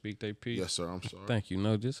 everybody speak their piece. Yes, sir. I'm sorry. Thank you.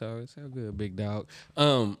 No, just it's all good, big dog.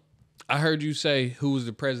 I heard you say who was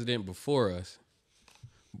the president before us,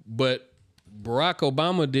 but Barack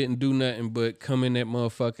Obama didn't do nothing but come in that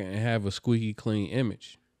motherfucker and have a squeaky clean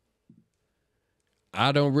image.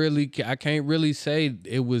 I can't really say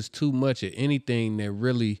it was too much of anything that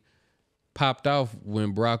really popped off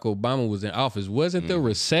when Barack Obama was in office. Wasn't the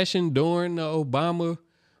recession during the Obama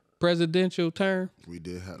presidential term? We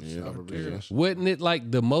did have a recession. Wasn't it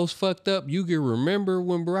like the most fucked up you can remember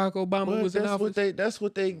when Barack Obama was in office? That's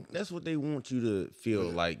what they want you to feel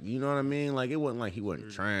like. You know what I mean? Like it wasn't like he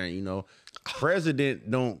wasn't trying. You know, president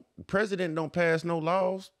don't pass no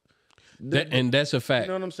laws. And that's a fact. You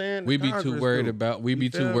know what I'm saying? We be too worried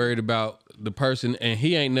about the person, and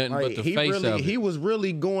he ain't nothing but the face of it. He was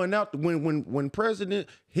really going out when president.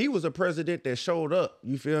 He was a president that showed up.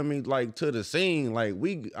 You feel me? Like to the scene. Like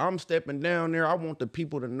I'm stepping down there. I want the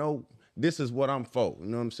people to know this is what I'm for. You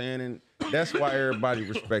know what I'm saying? And that's why everybody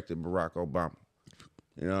respected Barack Obama.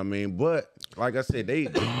 You know what I mean? But like I said,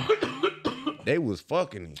 they was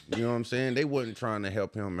fucking him. You know what I'm saying? They wasn't trying to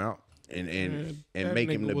help him out. And make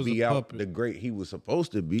him to be out the great he was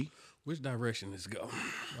supposed to be. Which direction this go?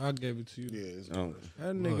 I gave it to you. Yeah,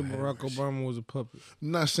 That nigga Barack Obama was a puppet.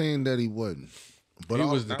 I'm not saying that he wasn't, but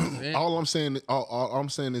all I'm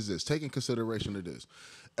saying is this: take in consideration of this.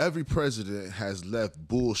 Every president has left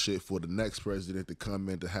bullshit for the next president to come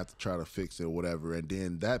in to have to try to fix it or whatever, and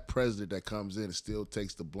then that president that comes in still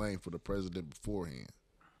takes the blame for the president beforehand.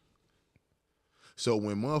 So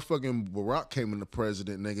when motherfucking Barack came in the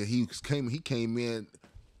president, nigga, he came in.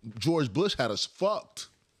 George Bush had us fucked.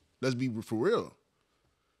 Let's be for real.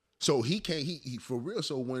 So he for real.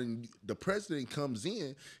 So when the president comes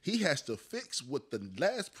in, he has to fix what the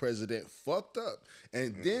last president fucked up,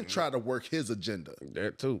 and then try to work his agenda.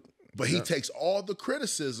 That too. But he takes all the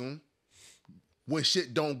criticism when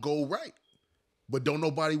shit don't go right. But don't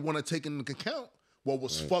nobody want to take into account what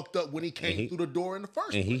was fucked up when he came through the door in the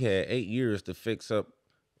first place. And he had 8 years to fix up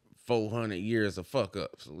 400 years of fuck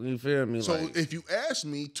ups. You feel me? So like, if you ask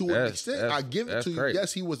me, to an extent, I give it to you. crazy.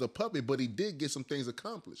 Yes, he was a puppet, but he did get some things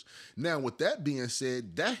accomplished. Now, with that being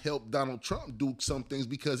said, that helped Donald Trump do some things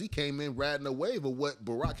because he came in riding a wave of what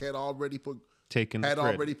Barack had already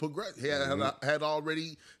already progressed. He had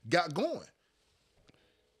already got going.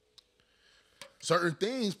 Certain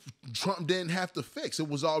things Trump didn't have to fix. It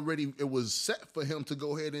was set for him to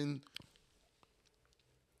go ahead and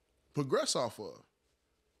progress off of.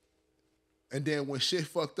 And then when shit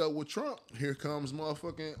fucked up with Trump, here comes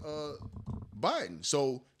motherfucking Biden.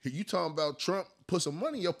 So you talking about Trump put some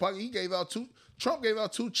money in your pocket. Trump gave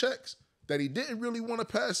out 2 checks that he didn't really want to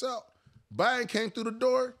pass out. Biden came through the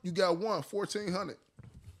door, you got $1,400.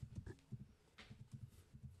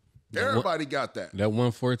 Everybody got that. That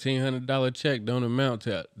 $1,400 check don't amount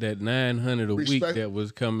to that $900 a week Respect- that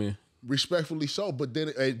was coming. Respectfully so, but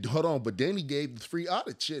then hold on. But then he gave the free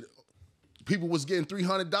audit shit. People was getting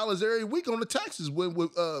 $300 every week on the taxes when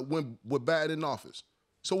with Biden in office.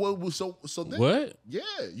 So what was so then? What? Yeah,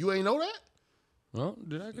 you ain't know that? Well,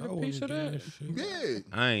 did I get a piece of that? Yeah.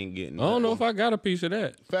 I ain't getting. I don't know if I got a piece of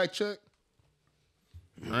that. Fact check.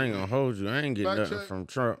 I ain't gonna hold you. I ain't getting Fact nothing check. from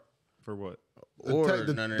Trump. For what? Or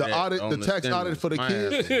The none of the that audit, on the tax stimulus. audit for the My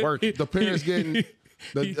kids. ass is working. The parents getting.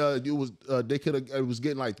 It was they could have. It was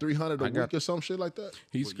getting like $300 a week or some shit like that.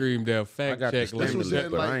 He screamed out I fact got the check. This was stimulus,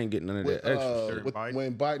 in, but like, I ain't getting none of with, that extra. During Biden?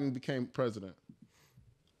 when Biden became president.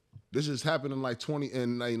 This is happening like 20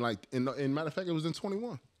 and like in matter of fact, it was in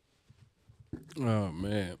 21. Oh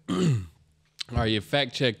man. All right, you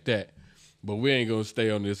fact check that. But we ain't gonna stay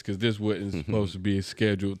on this because this wasn't supposed to be a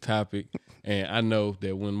scheduled topic. And I know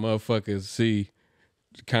that when motherfuckers see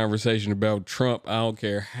the conversation about Trump, I don't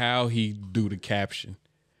care how he do the caption,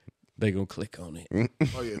 they gonna click on it.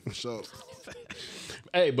 Oh yeah, for sure.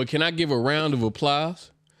 Hey, but can I give a round of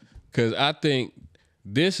applause? Because I think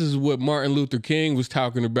this is what Martin Luther King was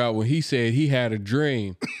talking about when he said he had a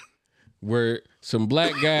dream where some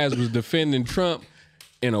black guys was defending Trump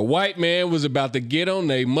and a white man was about to get on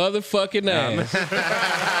their motherfucking ass.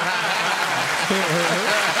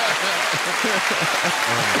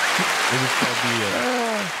 It was called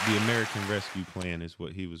the American Rescue Plan is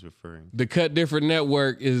what he was referring to. The Cut Different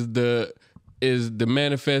Network is the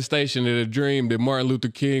manifestation of the dream that Martin Luther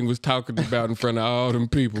King was talking about in front of all them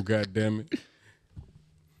people, goddamn it.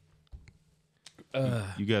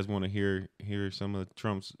 You guys want to hear some of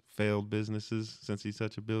Trump's failed businesses since he's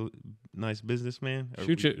such a nice businessman? Or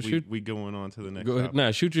we going on to the next Go ahead. topic?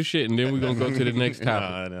 Nah, shoot your shit and then we're gonna go to the next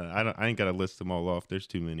topic. No, I ain't got to list them all off. There's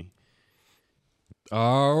too many.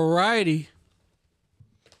 All righty.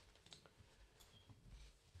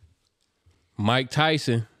 Mike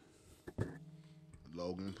Tyson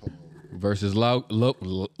Logan Paul. versus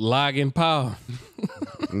Logan Paul.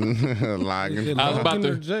 Logan. I was about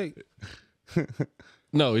to. Jake.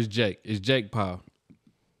 No, it's Jake. It's Jake Paul.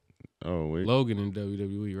 Oh, wait. Logan in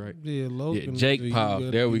WWE, right? Yeah, Logan. Yeah, Jake Paul.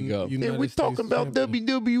 There we go. Yeah, we talking about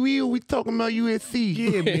WWE or we talking about UFC?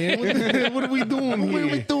 Yeah, man. What are we doing here? What are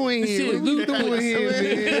we doing here? Shit, What we doing here,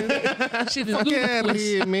 man? Shit is Fuck out of ludicrous.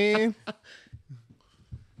 here, man.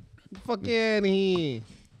 Fuck out of here.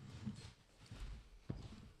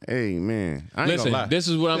 Hey, man. I ain't Listen, gonna lie. this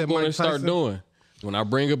is what I'm Said going to Mike start Tyson. doing. When I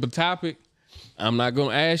bring up a topic, I'm not going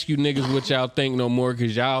to ask you niggas what y'all think no more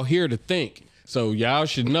because y'all here to think. So y'all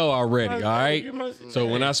should know already, all right? So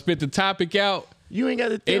when I spit the topic out, You ain't got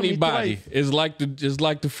to tell anybody me twice. is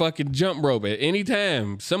like the fucking jump rope at any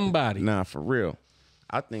time. Somebody. Nah, for real.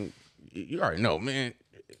 I think you already know, man.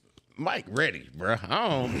 Mike ready,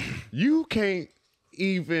 bro. You can't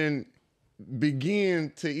even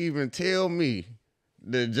begin to even tell me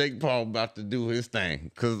that Jake Paul about to do his thing.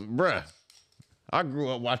 Cause, bruh, I grew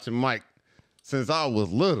up watching Mike since I was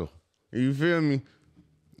little. You feel me?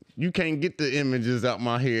 You can't get the images out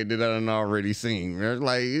my head that I done already seen. Man.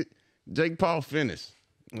 Like, Jake Paul finished.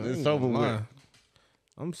 It's over with.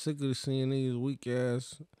 I'm sick of seeing these weak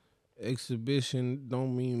ass exhibition.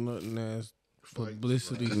 Don't mean nothing as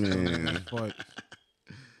publicity. Man. Fight.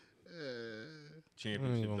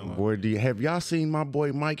 Championship don't Boy, have y'all seen my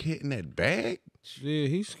boy Mike hitting that bag? Yeah,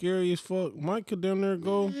 he's scary as fuck. Mike could down there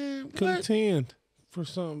go contend for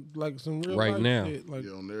some real Right life now. shit. Like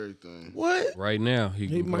Yeah, on everything. What? Right now, he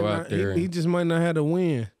he can might go out not. there. He just might not have to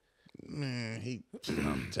win. Man,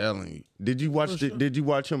 I'm telling you. Did you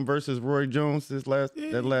watch him versus Roy Jones that last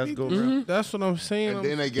go round? That's what I'm saying. And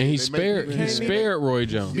then they get and he they spared make- he spared Roy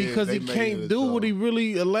Jones. Yeah, because they he made can't it do so. what he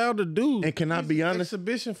really allowed to do. And can I be honest?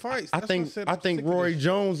 Exhibition fights. I That's think what said I I'm think sick of Roy this.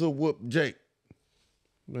 Jones will whoop Jake.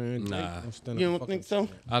 Man, Nah. You don't think so?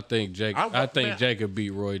 I think Jake. I think Jake could beat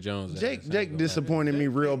Roy Jones. Jake disappointed me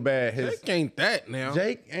real bad. Jake ain't that now.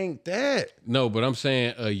 Jake ain't that. No, but I'm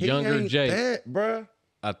saying a He younger ain't Jake. that, bruh.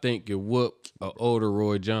 I think could whoop an older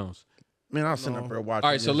Roy Jones. Man, I'll send up there watching.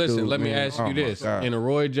 All right, so this listen. dude, Let me man. ask Oh you my this: God. in a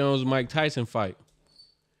Roy Jones Mike Tyson fight,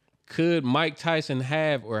 could Mike Tyson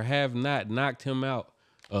have or have not knocked him out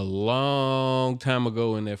a long time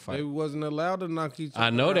ago in that They fight? wasn't allowed to knock each other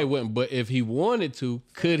I know they out. wouldn't, but if he wanted to,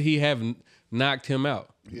 could he have knocked him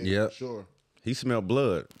out? Yeah. Sure. He smelled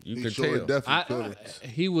blood. You He could sure tell. definitely could.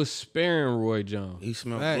 He was sparing Roy Jones. He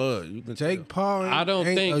smelled Facts. blood. You can Jake Paul ain't, I don't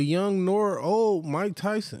ain't think- a young nor old Mike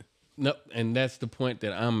Tyson. No, and that's the point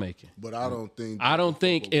that I'm making. But I don't think. I don't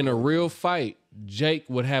think in a real fight Jake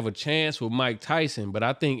would have a chance with Mike Tyson, but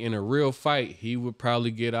I think in a real fight, he would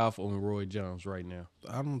probably get off on Roy Jones right now.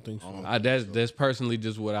 I don't think so. That's personally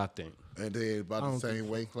just what I think. And they about the same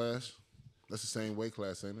weight class. That's the same weight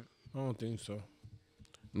class, ain't it? I don't think so.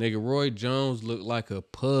 Nigga, Roy Jones looked like a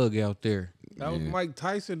pug out there. That was Mike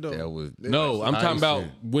Tyson, though. That was No, I'm talking about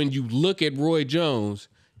when you look at Roy Jones,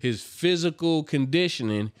 his physical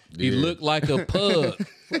conditioning, he looked like a pug,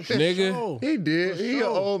 nigga. He did. He an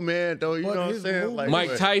old man though. You know what I'm saying? Like,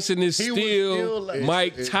 Mike Tyson is He was still still like-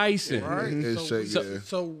 Mike Tyson. Right? It's So, shake, yeah.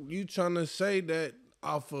 so you trying to say that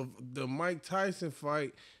off of the Mike Tyson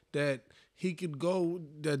fight that he could go,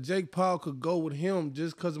 that Jake Paul could go with him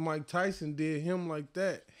just because Mike Tyson did him like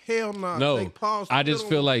that? Hell nah. No, Jake Paul I still just don't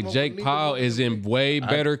feel like smoke Jake neither Paul one is of them. in way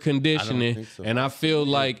better conditioning, think so. and I feel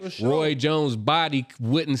like Roy Jones' body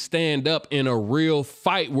wouldn't stand up in a real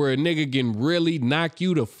fight where a nigga can really knock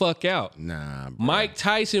you the fuck out. Nah, bro. Mike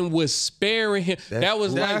Tyson was sparing him. That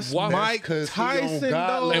was like That's walking. Mike 'cause he on Tyson,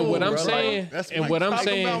 God though. And what I'm bro. saying, That's and Mike what I'm Tyson.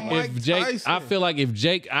 saying, Talking about if Mike Jake, I Tyson. feel like if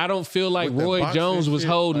Jake, I don't feel like With the Roy boxing Jones was shit,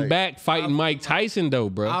 holding like- back fighting Mike Tyson though,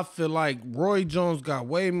 bro. I feel like Roy Jones got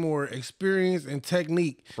way more experience and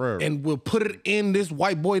technique Bro. and will put it in this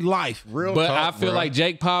white boy life. Real But talk, I feel bro. like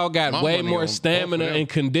Jake Paul got My way money more on both stamina of them. and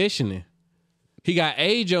conditioning. He got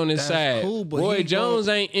age on his That's side. cool, but Roy he Jones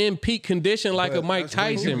gon- ain't in peak condition like a Mike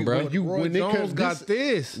Tyson, bro. Roy Jones got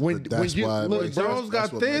this. When That's you why look, Mike bro, Jones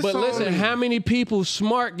got what this. But on listen, him. how many people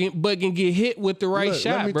smart but can get hit with the right Look,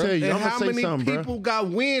 shot, let me bro? tell you, And I'm gonna how say many something, bro. people got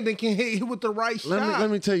wind and can hit with the right shot? Let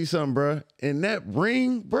me tell you something, bro. In that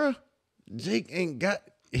ring, bro, Jake ain't got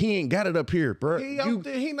it up here, bro. He out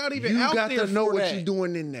there, he not even you out got there to know for what that. you're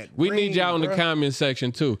doing in that We ring, need y'all in the bruh. comment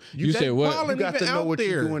section too. You said Jake what? Paul You got to even know out what there.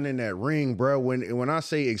 you're doing in that ring, bro. When I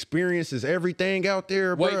say experience is everything out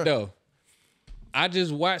there, bro. Wait though. I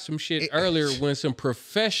just watched some shit earlier when some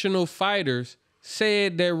professional fighters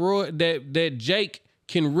said that that Jake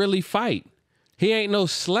can really fight. He ain't no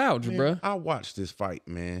slouch, bro. I watched this fight,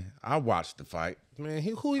 man. I watched the fight. Man,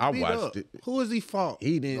 who he I beat watched up? it. Who has he fought?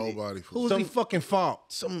 He didn't. Nobody. Who has he fucking fought?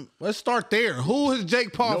 Let's start there. Who has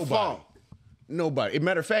Jake Paul fought? Nobody.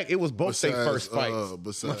 Matter of fact, it was both their first fights.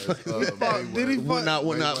 Besides, Did he Mayweather. fight?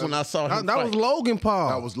 When I saw him That was fight. Logan Paul.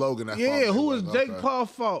 That was Logan that Yeah, fought who has Mayweather. Jake Okay. Paul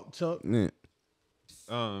fought, Chuck?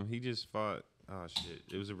 Yeah. He just fought. Oh shit!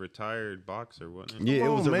 It was a retired boxer, wasn't it? Yeah, it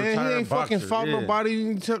Come was on, a man. retired He ain't boxer. fucking fought yeah.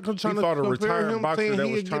 nobody trying to fought a compare retired him boxer saying that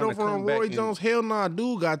he was could trying get to over on come back Roy and- Jones. Hell nah,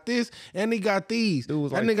 dude got this and he got these. Dude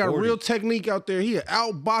was That like nigga got 40. real technique out there. He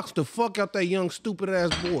outboxed the fuck out that young stupid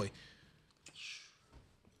ass boy.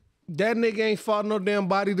 That nigga ain't fought no damn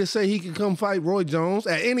body to say he could come fight Roy Jones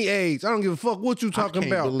at any age. I don't give a fuck what you I talking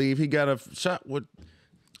can't about. believe he got a shot with.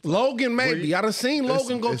 Logan, maybe. I done seen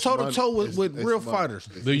Logan go it's toe to money. toe It's- with it's real money. fighters.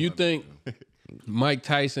 Do you think Mike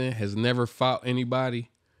Tyson has never fought anybody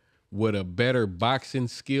with a better boxing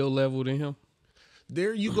skill level than him?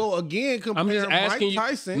 There you go again I'm comparing just asking Mike you.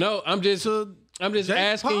 Tyson. No, I'm just to Jake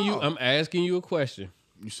asking you. Paul. I'm asking you a question.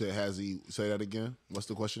 You said, has he, say that again? What's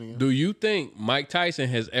the question again? Do you think Mike Tyson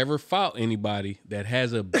has ever fought anybody that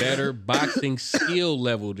has a better boxing skill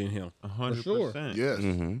level than him? 100%. Yes.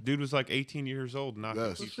 Dude was like 18 years old, knocking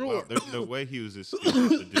Yes. people out. There's no way he was as skilled as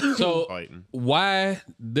the dude So fighting. why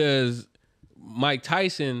does Mike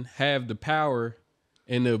Tyson have the power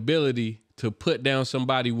and the ability to put down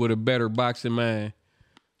somebody with a better boxing mind,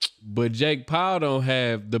 but Jake Paul don't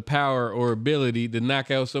have the power or ability to knock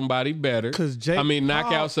out somebody better? Because Jake knock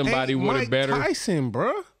Paul out somebody ain't with Mike a better. Tyson,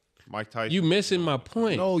 bruh. Mike Tyson. You missing my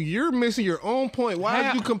point. No, you're missing your own point. Why How-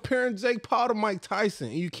 are you comparing Jake Paul to Mike Tyson?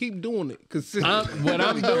 And you keep doing it consistently.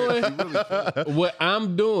 What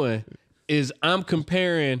I'm doing is I'm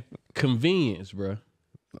comparing convenience, bro.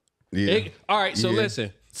 Yeah. All right, so Yeah.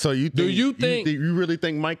 listen. So you think, Do you think- you really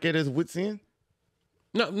think Mike at his wits end?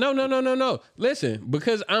 No. Listen,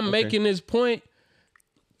 because I'm making this point,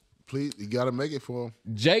 Please, you got to make it for him.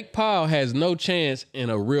 Jake Paul has no chance in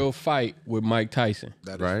a real fight with Mike Tyson.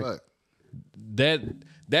 That is Right. fact.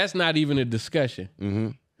 That's not even a discussion. Mm-hmm.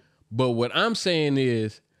 But what I'm saying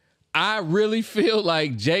is, I really feel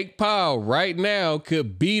like Jake Paul right now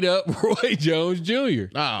could beat up Roy Jones Jr.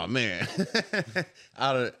 Oh man.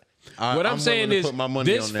 What I'm saying is,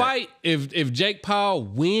 this fight, if Jake Paul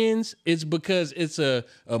wins, it's because it's a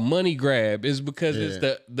money grab. It's because it's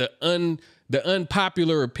the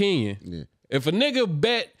unpopular opinion. Yeah. If a nigga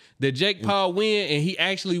bet that Jake Paul win and he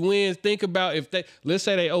actually wins, think about let's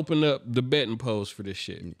say they open up the betting polls for this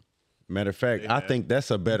shit. Matter of fact, I think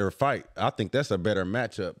that's a better fight. I think that's a better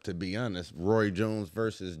matchup, to be honest. Roy Jones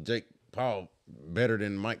versus Jake Paul, better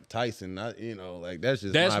than Mike Tyson. That's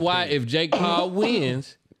just That's my why opinion. if Jake Paul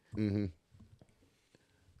wins,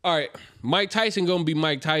 All right, Mike Tyson gonna be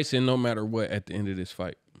Mike Tyson no matter what at the end of this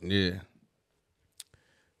fight. Yeah.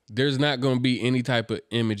 There's not gonna be any type of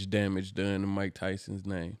image damage done to Mike Tyson's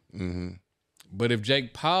name. Mm-hmm. But if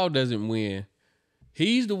Jake Paul doesn't win,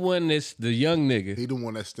 he's the one that's the young nigga. He the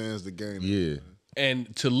one that stands the game. Yeah.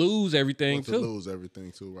 And to lose everything To too. lose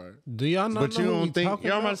everything too, right? Do y'all not But know you who we don't think talking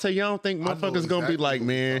y'all about about? to say y'all don't think I know motherfuckers gonna be exactly like, what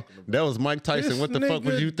we man, talking about. that was Mike Tyson. This What the fuck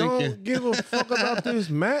was nigga you don't thinking? give a fuck about this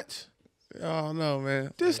match. Oh no,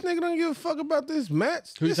 man. This nigga don't give a fuck about this match.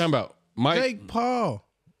 Who you This talking about? Mike? Jake Paul.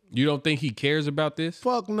 You don't think he cares about this?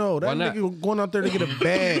 Fuck no. That Why not? nigga going out there to get a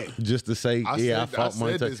bag. Just to say, I fought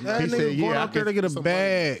Mike Tyson. That He nigga said, going yeah, out there to get a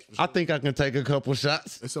bag. I think I can take a couple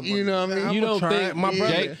shots. It's a You know what I mean? You don't Try think it. my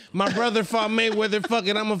brother? Jake- My brother fought Mayweather. Fuck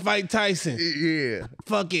it, I'm gonna fight Tyson. Yeah.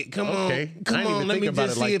 Fuck it, come Okay. on, I come ain't even on. Let think me about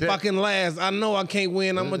just it see like if that. I can last. I know I can't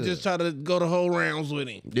win. I'm gonna just try to go the whole rounds with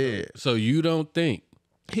him. Yeah. So you don't think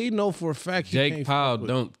He know for a fact he Jake can't Paul fuck with-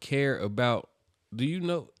 don't care about? Do you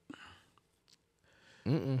know?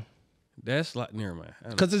 That's like never mind.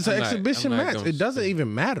 Because it's an I'm not- exhibition I'm not match. gonna It doesn't say-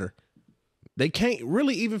 even matter. They can't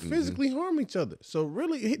really even Mm-hmm. physically harm each other. So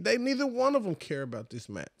really, they neither one of them care about this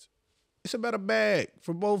match. It's about a bag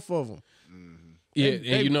for both of them. Yeah, and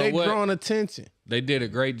you know they what? drawing attention. They did a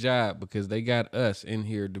great job because they got us in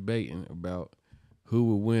here debating about who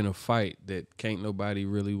will win a fight that can't nobody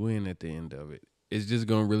really win at the end of it. It's just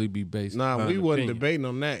gonna really be based. Nah, upon we wasn't opinion. debating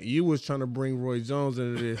on that. You was trying to bring Roy Jones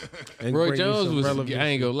into this. And Roy bring you Jones some was. relevancy. I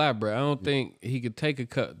ain't gonna lie, bro. I don't think he could take a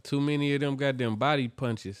cut. Too many of them goddamn body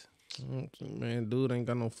punches. Man, dude ain't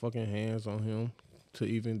got no fucking hands on him to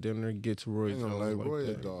even dinner get to Roy Ain't Jones. gonna like like Roy a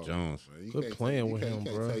that. dog. Jones. Man, you Quit can't playing take- with you him,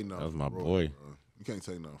 can't bro. take nothing That was from my Roy, boy. bro. You can't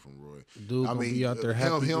take nothing from Roy. Dude gonna be out there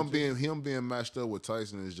happy him with it. being matched up with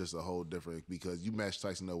Tyson is just a whole different, because you match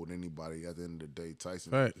Tyson up with anybody. At the end of the day, Facts.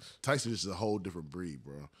 Tyson is just a whole different breed,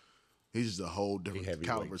 bro. He's just a whole different heavyweight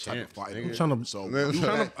caliber type champ, of fighter. nigga. I'm trying to-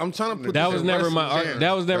 So I'm trying to put That this was in never wrestling my. terms.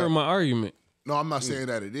 That was never my argument. No, I'm not saying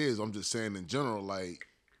that it is. I'm just saying in general, like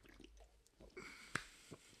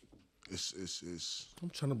it's I'm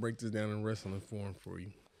trying to break this down in wrestling form for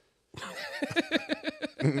you.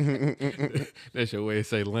 That's your way to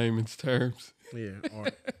say layman's terms. Yeah. All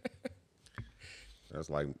right. That's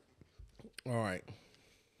like All right.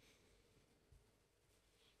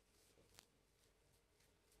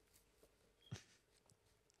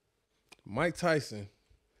 Mike Tyson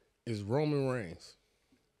is Roman Reigns.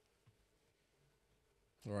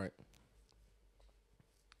 All right.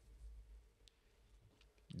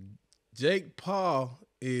 Jake Paul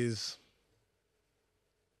is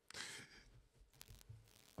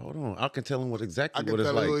hold on. I can tell him what exactly I can what it's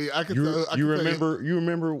tell you like. who he- I can you tell- I can tell you- remember? You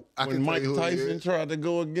remember I when can tell Mike you who he Tyson is. tried to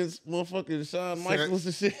go against motherfucking Shawn Michaels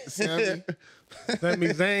and shit? Sammy. Sami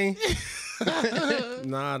Zayn.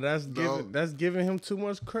 Nah, that's giving him too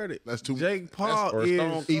much credit. That's too- Jake Paul or Stone is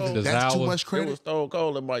Cold. Even that's too Zawa. much It credit. was Stone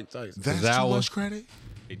Cold and Mike Tyson. That's Zawa. too much credit.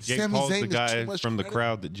 Hey, Jake Sami Paul's Zayn the is too guy much from the credit.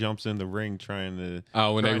 crowd that jumps in the ring trying to.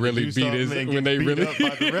 Oh, when they trying to really do beat something his- and when gets they beat really- up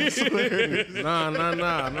by the wrestler.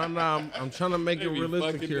 Nah. I'm trying to make it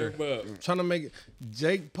realistic here. I'm trying to make it.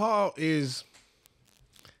 Jake Paul is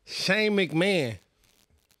Shane McMahon.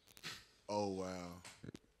 Oh wow,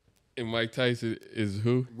 And Mike Tyson is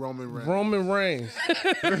who? Roman Reigns. Roman Reigns.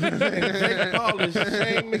 And Jake Paul is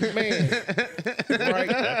Shane McMahon. Right?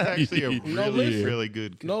 That's actually a really, listen. really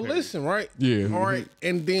good. No, comparison. listen, right? Yeah. All right.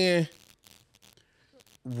 And then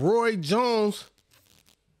Roy Jones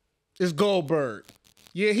is Goldberg.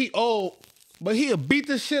 Yeah, he old, but he'll beat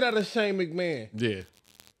the shit out of Shane McMahon. Yeah,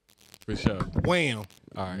 for sure. Wham.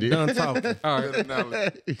 All right. Done talking. All Good right.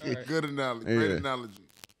 analogy. Good analogy. Great Yeah. analogy.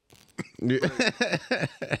 Yeah.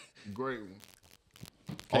 Great one.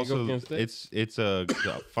 Can't go Also, against that? it's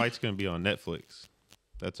the fight's gonna be on Netflix.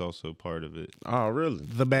 That's also part of it. Oh, really?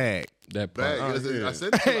 The bag. That Bag. part. I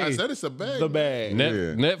said it's a bag. The bag.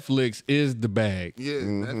 Netflix is the bag. Yeah,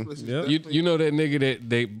 Netflix is You definitely- you know that nigga that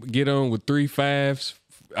they get on with 3 5s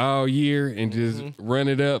all year and just run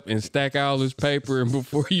it up and stack all his paper, and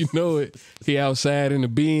before you know it, he outside in the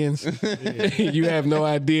bins. You have no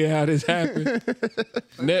idea how this happened.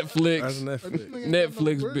 Netflix, That's Netflix.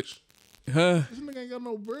 Netflix, huh? This nigga ain't got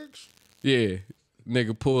no bricks. Yeah,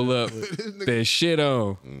 nigga pull up that shit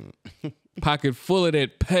on, pocket full of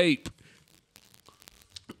that pape.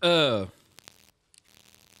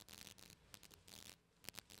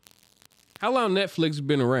 How long Netflix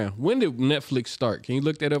been around? When did Netflix start? Can you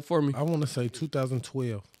look that up for me? I want to say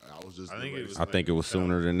 2012. I was just. I think it was. I think it was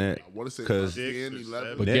sooner than that. I want to say Because 10,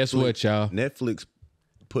 11. But guess what, y'all? Netflix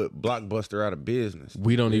put Blockbuster out of business.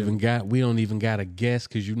 We don't even got a guess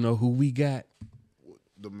because you know who we got.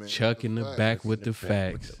 The man Chuck in the facts. back with the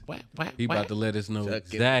facts. He about to let us know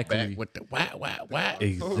exactly with the wah.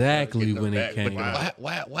 exactly when it came out.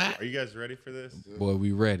 Are you guys ready for this? Boy,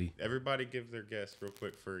 we ready. Everybody give their guess real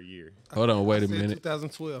quick for a year. Hold on, wait a Said minute.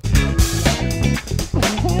 2012.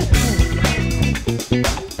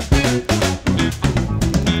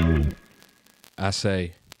 I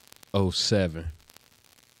say 07.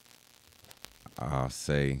 I'll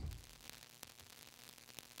say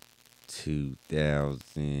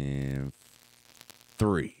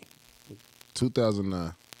 2003.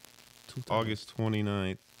 2009. August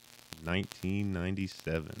 29th,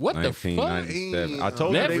 1997. What the fuck? 1997. I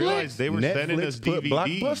told you Netflix? they realized they were sending Netflix us put DVDs.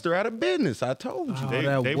 Blockbuster out of business. I told you. They-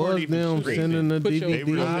 that they was weren't even them streaming. sending the Put your They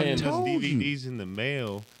were hands sending us told you. DVDs in the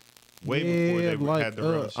mail way before they like, had their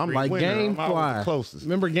own I'm stream. like winner. I'm always the Gamefly. closest.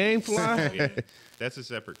 Remember Gamefly? Yeah. That's a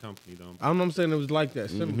separate company, though. I don't know. I'm saying it was like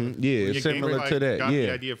that. Similar. Yeah, Yeah, similar Gamefly to that. Got the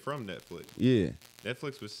Yeah, idea from Netflix. yeah,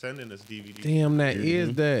 Netflix was sending us DVDs. Damn, that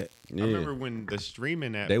is that. yeah. I remember when the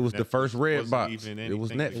streaming app. They for was the Netflix first red wasn't box. even It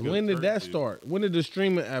was anything to Netflix. go When did turn that to. start? When did the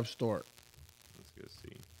streaming app start? Let's go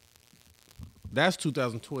see. That's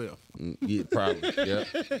 2012. Yeah, probably. Yeah.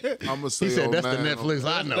 I'm gonna say He said that's the 09. Netflix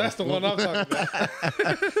I know. That's the one I'm talking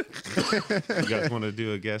about. You guys want to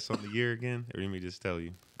do a guess on the year again, or let me just tell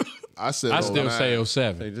you? I said I still 09. say They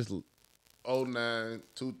 07. just 09,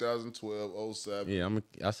 2012, 07. yeah.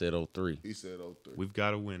 I said 03. He said 03. We've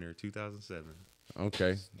got a winner, 2007.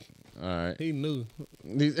 Okay. All right. He knew.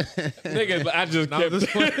 Nigga, I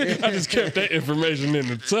just kept that information in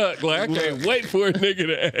the tuck. Like, I can't wait for a nigga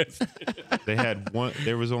to ask. They had one.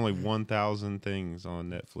 There was only 1,000 things on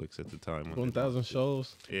Netflix at the time. when they 1,000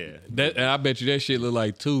 shows. Yeah. That, and I bet you that shit look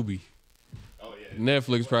like Tubi. Oh yeah.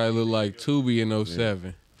 Netflix probably look like Tubi in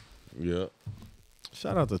 07. Yeah.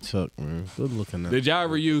 Shout out to Chuck, man. Good looking at. Did y'all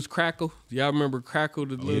ever use Crackle? Y'all remember Crackle?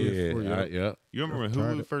 The little Yeah. You remember when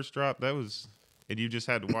Hulu first dropped? That was, and you just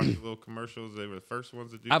had to watch the little commercials. They were the first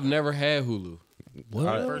ones to do. I've never had Hulu. When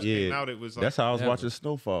it first came out, it was like That's how I was Never. watching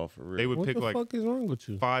Snowfall for real. they would What pick the like fuck is wrong with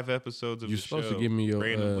you? 5 episodes of You're the supposed show to give me your,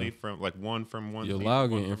 randomly from one your season,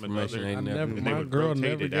 login one from information another. ain't I never- never, And they my would girl rotate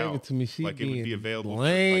never it gave out. it to me. She Like, it would be being available for, like,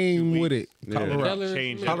 2 lame with it. weeks. Tell her. Colorado,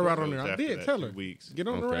 Change Colorado on there. I episodes did after tell that, her. 2 weeks. Get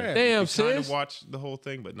on the Okay. rag. Damn, You kind of sis. watch the whole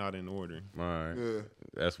thing, but not in order. All right. Yeah.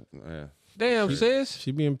 That's yeah. Damn, sis.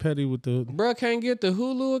 She being petty with the Bruh can't get the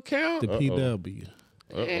Hulu account? PW.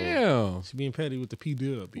 Damn. She being petty with the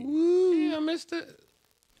PW. Damn, it's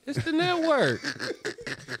the network.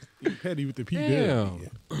 Petty with the PW. Damn.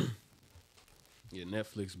 Yeah,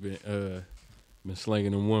 Netflix been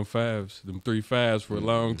slinging them 1.5s, them 3.5s for a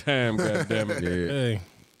long time. Goddamn it. Hey,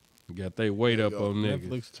 Got they weight up on niggas.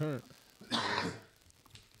 Netflix turn.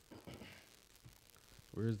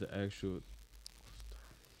 Where's the actual?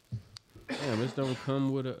 Damn, this don't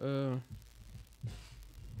come with a.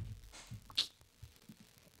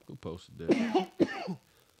 Who posted that?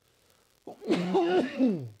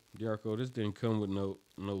 Yarko, this didn't come with no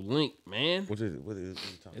link, man. What is it? What is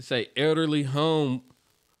it? It say elderly home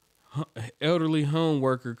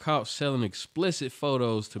worker caught selling explicit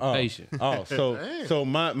photos to patient. Oh, so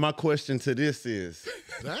my question to this is,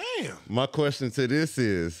 Damn. my question to this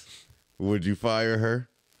is, would you fire her?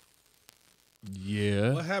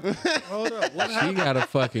 Yeah, What happened? Hold up. What she happened? gotta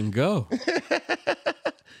fucking go.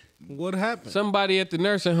 What happened? Somebody at the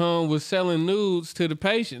nursing home was selling nudes to the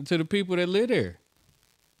patient, to the people that live there.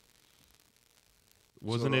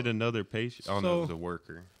 Wasn't it another patient? Oh no, it was a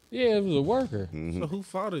worker. Yeah, it was a worker. So who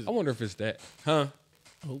fault is I it? wonder if it's that, huh?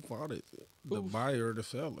 Who fault is it? The buyer or the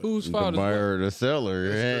seller? Whose The fault is what? buyer or the seller?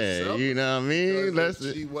 Yeah, seller. you know what I mean? Because That's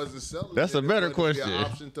if she it. wasn't selling. That's it, a better it wouldn't be question. An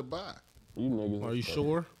option to buy. You niggas. Are you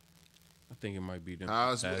sure? I think it might be them.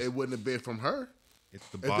 How's, it wouldn't have been from her. It's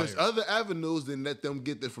the If buyer. there's other avenues, then let them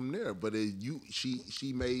get it from there. But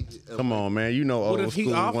she made. Come on, man. You know What old if he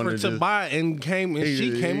school wanted offered to just- buy and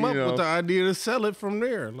she came up you know. with the idea to sell it from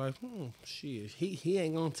there? Like, shit, he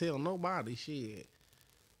ain't gonna tell nobody shit.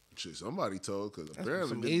 Shit, somebody told because apparently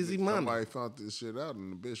some easy money. somebody found this shit out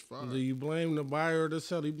and the bitch fired. Do you blame the buyer or the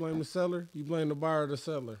seller? You blame the seller? You blame the buyer or the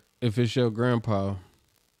seller? If it's your grandpa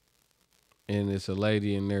and it's a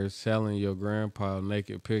lady in there selling your grandpa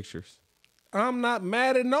naked pictures, I'm not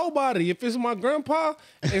mad at nobody. If it's my grandpa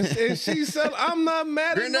and she sell, I'm not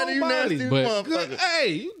mad at Granddaddy, you nobody. nasty But- Good, motherfucker.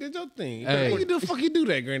 hey, you did your thing. Hey. What you do? Fuck you do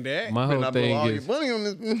that, granddad. my Man, whole I blow all thing your is, money on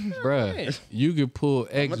this. bruh, you could pull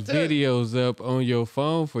X tell you. videos up on your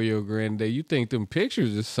phone for your granddad. You think them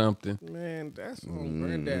pictures is something? Man, that's on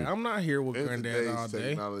granddad. I'm not here with In granddad today's all day.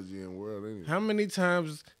 technology and world, anyway. How many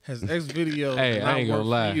times has X videos Hey, I not ain't gonna worked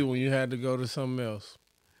lie. for you when you had to go to something else?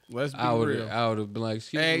 Let's be I would real. have been like,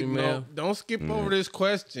 excuse Hey, me, no, man. don't skip over this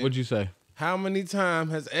question. What'd you say? How many times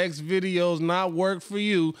has X videos not worked for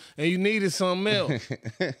you and you needed something else?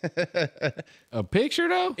 A picture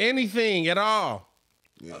though? Anything at all.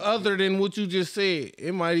 Other than what you just said.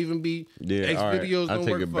 It might even be X all right. videos I'll don't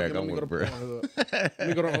take work. it back. Let me go to Pornhub. Let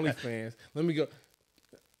me go to OnlyFans. Let me go.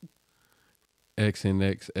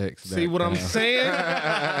 XNXX. See what I'm saying?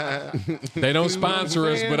 They don't sponsor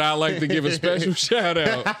us, but I like to give a special shout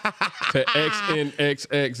out to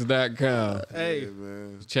XNXX.com. Hey,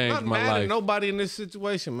 Changed not my mad at life. nobody in this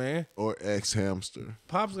situation, man. Or ex-hamster.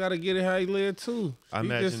 Pops got to get it how he live too. I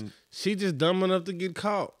imagine She just dumb enough to get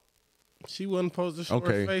caught. She wasn't supposed to show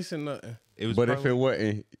her face and nothing. it was. But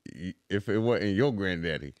probably, if it wasn't your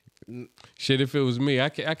granddaddy, Shit, if it was me, I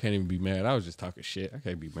can't even be mad. I was just talking shit. I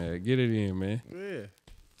can't be mad. Get it in, man. Yeah.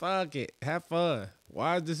 Fuck it. Have fun.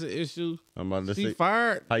 Why is this an issue? I'm about to She say,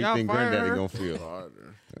 fired. how you Y'all think fired granddaddy her? gonna feel?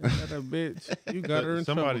 That a bitch. You got her in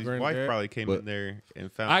somebody's trouble, wife granddad. probably came in there and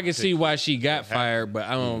found. I the can see picture. why she got fired, but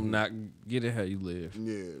I don't not get it how you live.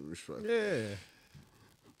 Yeah, respect. Yeah. You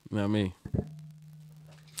know what I mean?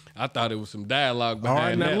 I thought it was some dialogue All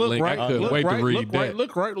right, behind now that look link. right. I couldn't Look wait right. to read Look that. right.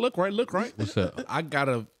 Look right. Look right. Look right. What's up? I got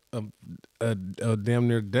a damn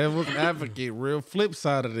near devil's advocate, real flip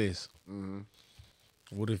side of this.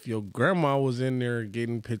 What if your grandma was in there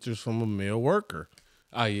getting pictures from a male worker?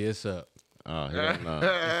 Oh yeah, it's up. Oh hell no!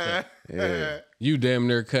 Yeah, You damn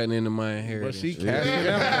near cutting into my But inheritance. she cashing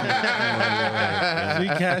out. She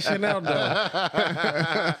cashing out though.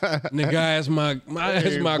 Nigga, I asked my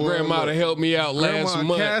grandma to help me out last Grandma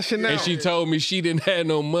month, cashing and out. she told me she didn't have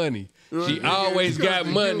no money. She always got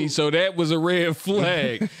money, so that was a red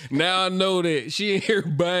flag. Now I know that she ain't here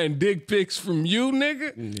buying dick pics from you,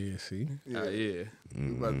 nigga. Yeah, see. Yeah.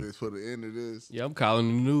 We about to put an end to this. Yeah, I'm calling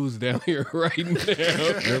the news down here right now. he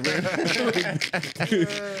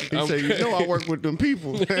said, "You know I work with them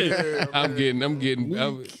people. I'm getting.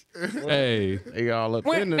 Hey, They all up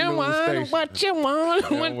in the news station. what you want?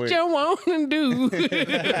 What wait. you want to do?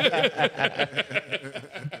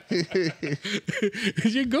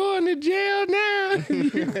 You going to jail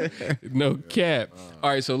now? No cap. All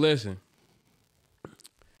right, so listen.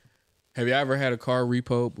 Have you ever had a car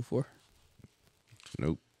repoed before?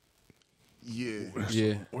 Nope. Yeah.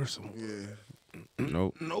 Yeah. Yeah.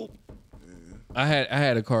 Nope. I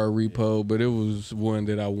had a car repo, but it was one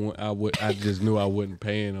that I just knew I wasn't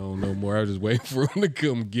paying on no more. I was just waiting for him to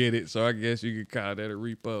come get it. So I guess you could call that a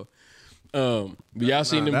repo. But y'all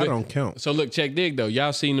seen them? That don't count. So look, check dig though.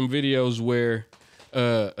 Y'all seen them videos where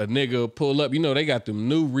a nigga pull up? You know they got them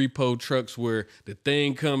new repo trucks where the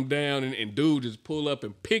thing come down and dude just pull up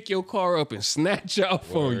and pick your car up and snatch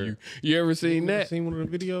off on you. You ever seen that? Seen one of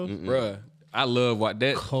the videos? Bruh, I love what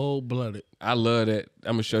that. Cold blooded. I love that.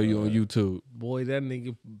 I'm gonna show you on YouTube. Boy, that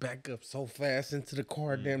nigga back up so fast into the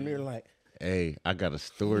car, damn near like Hey, I got a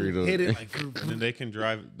story to hit it like. And then they can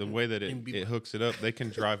drive the way that it hooks it up. They can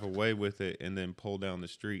drive away with it and then pull down the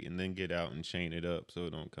street and then get out and chain it up so it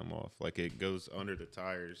don't come off. Like it goes under the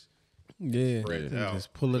tires, Yeah, spreads and out,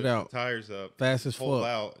 just pull it lift out the tires up, Fast as pull fuck.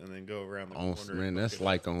 out, and then go around the on corner. man. and That's hook it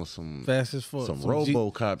like on some fast as fuck. some G-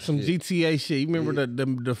 RoboCop some shit. GTA shit. You remember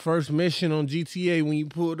the first mission on GTA when you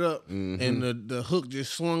pulled up and the hook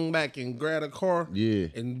just swung back and grabbed a car, Yeah.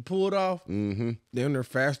 and pulled off. Mm-hmm. Then they're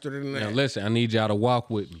faster than Now that. listen, I need y'all to walk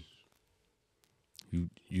with me.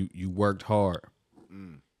 You worked hard.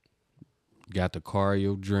 Got the car of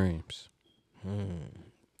your dreams.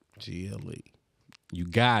 GLE. You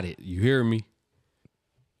got it. You hear me?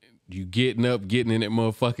 You getting up, getting in that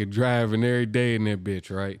motherfucking driving every day in that bitch,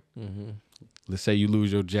 right? Let's say you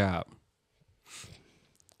lose your job.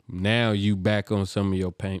 Now you back on some of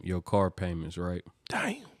your car payments, right?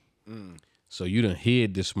 Damn. So you done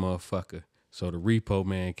hid this motherfucker so the repo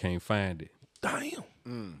man can't find it. Damn.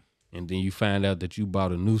 And then you find out that you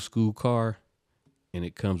bought a new school car and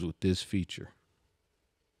it comes with this feature.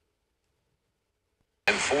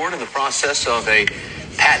 And Ford in the process of a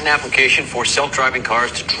patent application for self-driving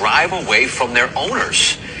cars to drive away from their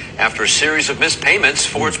owners. After a series of missed payments,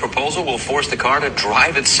 Ford's proposal will force the car to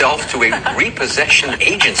drive itself to a repossession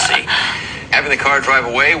agency. Having the car drive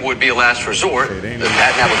away would be a last resort. The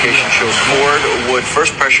patent application shows Ford would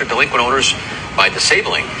first pressure delinquent owners by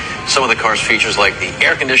disabling some of the car's features like the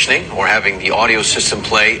air conditioning or having the audio system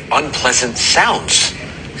play unpleasant sounds.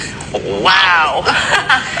 Wow.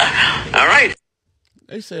 All right.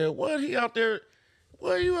 They said, "What he out there?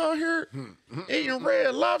 What you out here eating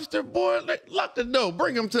red lobster, boy? Lock the door.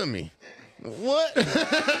 Bring him to me." What?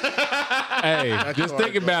 Hey, just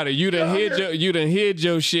think about it. You done hid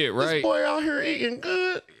your shit, This right? boy out here eating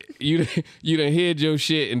good. You done hid your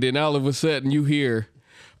shit, and then all of a sudden you hear,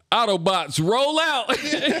 Autobots roll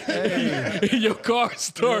out. Your car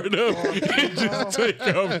start up and just take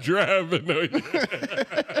off driving on you.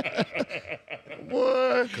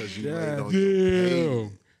 What? Because you laid on your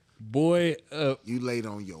pay. Boy, You laid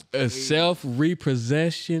on your a pay.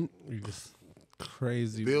 self-repossession.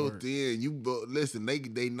 Crazy Built work. in. Listen,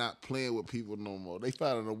 they not playing with people no more. They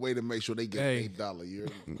finding a way to make sure they get $8. You hear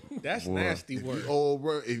me? That's nasty If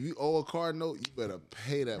work. you owe a car note, you better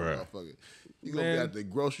pay that motherfucker. You gonna be at the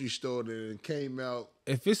grocery store and came out.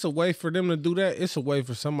 If it's a way for them to do that, it's a way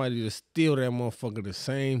for somebody to steal that motherfucker the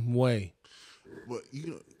same way. But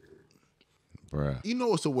you Bruh.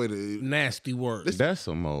 know it's a way to Nasty work. That's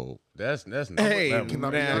some old. That's Hey, level. Can I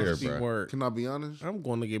be honest, nasty bruh. work. Can I be honest? I'm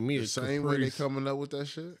going to get me The a same way they Caprice. coming up with that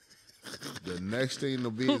shit. The next thing to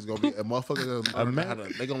be is gonna be a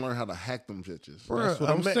motherfucker. They gonna learn how to hack them bitches. That's what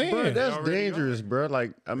I'm saying. Bruh, that's already dangerous, bro.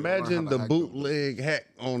 Like, imagine how the to hack bootleg hack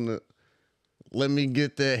on the. Let me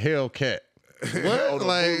get that Hellcat. On What? the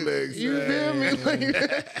Like, bootlegs, you feel me?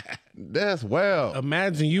 Like, that's wild.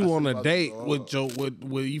 Imagine you on a about date to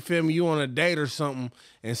with you feel me? You on a date or something,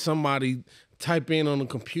 and somebody type in on the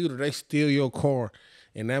computer, they steal your car,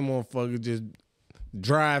 and that motherfucker just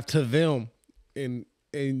drive to them, and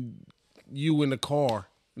you in the car,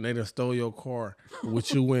 and they done stole your car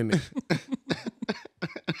with you in it.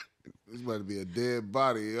 This might be a dead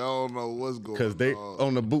body. I don't know what's going on. Because they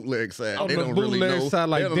on the bootleg side, On they the don't really bootleg know. side,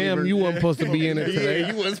 like, They don't damn, even- you wasn't supposed to be in it today. Yeah,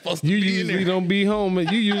 you wasn't supposed to You be in usually there. don't be home,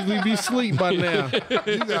 and you usually be asleep by now.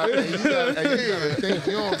 You gotta think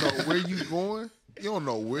you don't know where you going. You don't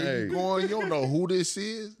know where you going. You don't know who this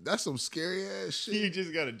is. That's some scary ass shit. You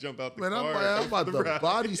just gotta jump out the Man, car. I'm about to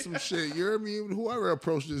body some shit. You hear me? Whoever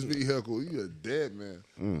approached this vehicle, you a dead man.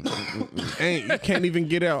 You can't even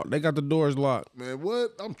get out. They got the doors locked. Man,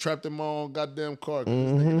 what? I'm trapped in my own goddamn car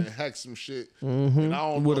because this nigga done hacked some shit. And I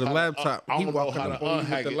don't With know a how laptop. I He don't know walking how to up on you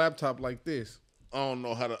unhack with the it. laptop like this. I don't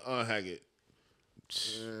know how to unhack it.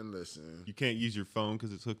 Man, listen. You can't use your phone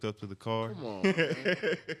because it's hooked up to the car. Come on, man.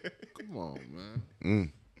 Come on,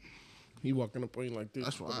 man. He walking up on you like this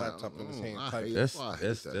That's with why the laptop in his hand. I tight. hate That's I hate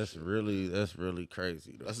that's that that's shit. really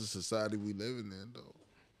crazy. Though. That's the society we living in, though.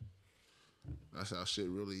 That's how shit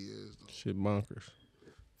really is. Though. Shit bonkers.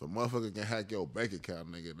 If a motherfucker can hack your bank account,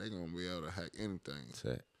 nigga, they gonna be able to hack anything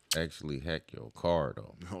To actually hack your car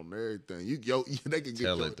though. on everything. They can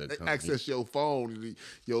Tell get it to they come. access your phone,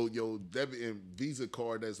 your debit and Visa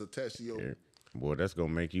card that's attached to your Yeah. Boy, that's gonna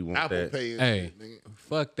make you want Apple that. Pay. And Hey, shit, nigga.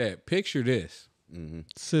 fuck that. Picture this.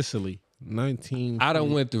 Sicily, 19. I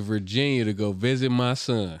done went to Virginia to go visit my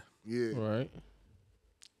son, Yeah, Right.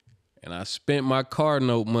 and I spent my car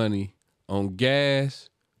note money on gas,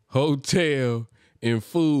 hotel, and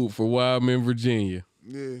food for while I'm in Virginia.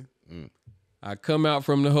 yeah. I come out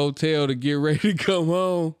from the hotel to get ready to come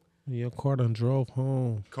home. Your car done drove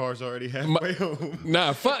home. Car's already halfway home.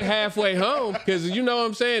 Nah, fuck halfway home, because you know what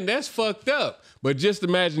I'm saying? That's fucked up. But just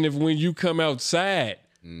imagine if when you come outside,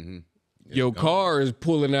 your car is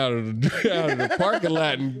pulling out of the parking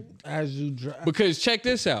lot. And, As you drive. because check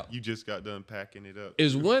this out. You just got done packing it up.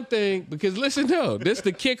 Is one thing, because listen, no, this is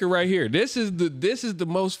the kicker right here. This is the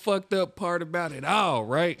most fucked up part about it all,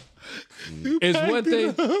 right? Is one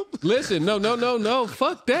thing. Listen, no,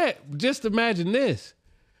 fuck that. Just imagine this.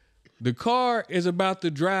 The car is about to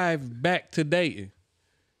drive back to Dayton.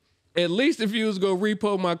 At least if you was gonna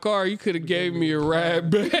repo my car, you could have gave me a ride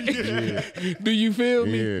back. Do you feel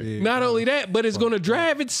me? Yeah. Not only that, but it's gonna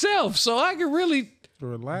drive itself, so I can really.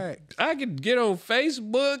 Relax. I could get on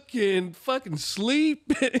Facebook and fucking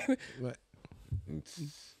sleep.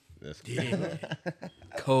 That's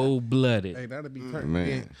Cold blooded. Hey, that'll be perfect. man.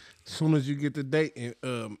 Then, as soon as you get the date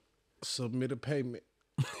and submit a payment.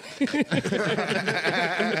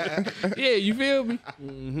 Yeah, you feel me?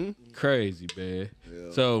 Crazy, man.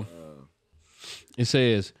 So it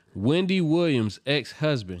says Wendy Williams'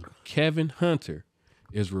 ex-husband, Kevin Hunter,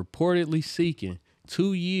 is reportedly seeking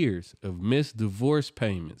 2 years of missed divorce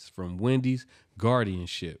payments from Wendy's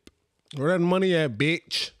guardianship. Where that money at,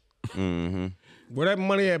 bitch? Where that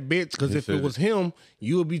money at, bitch? Because if it was him,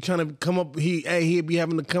 you would be trying to come up. He'd be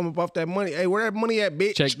having to come up off that money. Hey, where that money at,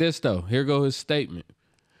 bitch? Check this though. Here go his statement.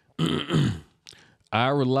 I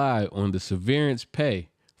rely on the severance pay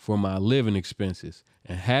for my living expenses,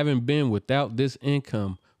 and having been without this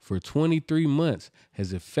income for 23 months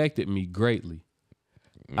has affected me greatly.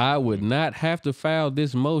 I would not have to file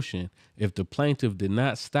this motion if the plaintiff did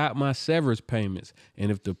not stop my severance payments and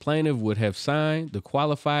if the plaintiff would have signed the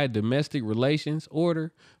qualified domestic relations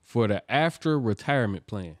order for the after retirement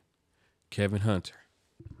plan. Kevin Hunter.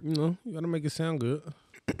 You know, you gotta make it sound good.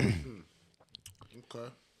 Okay.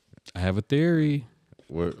 I have a theory.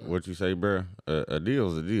 What you say, bro? A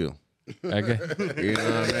deal's a deal. Okay. You know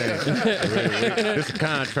what I mean? It's a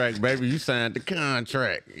contract, baby. You signed the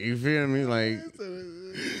contract. You feel me? Like,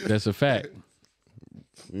 That's a fact.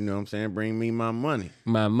 you know what I'm saying? Bring me my money.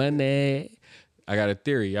 My money. I got a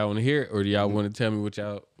theory. Y'all want to hear it, or do y'all want to tell me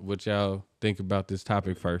what y'all think about this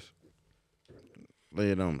topic first?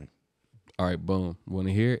 Lay it on me. All right, boom. Want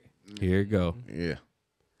to hear it? Here it go. Yeah.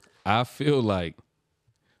 I feel like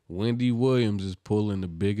Wendy Williams is pulling the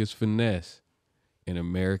biggest finesse in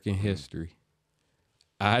American history.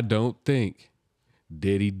 I don't think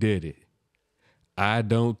Diddy did it. I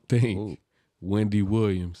don't think Wendy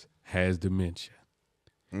Williams has dementia.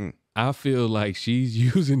 I feel like she's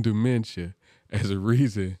using dementia as a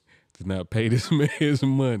reason to not pay this man his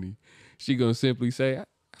money. She gonna simply say, I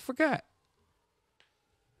forgot.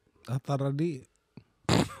 I thought I did.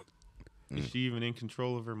 Is she even in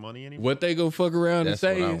control of her money anymore? What they gonna fuck around That's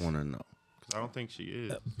and say what I is, want to know. Because I don't think she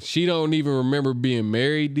is. she don't even remember being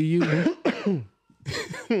married to you.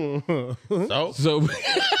 So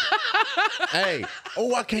Hey,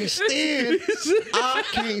 I can't stand. I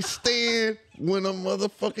can't stand when a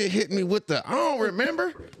motherfucker hit me with the, I don't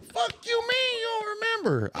remember. Fuck you mean you don't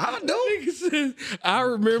remember? I do. I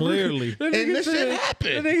remember Clearly. That And nigga this said- shit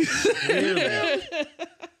happened. that nigga said-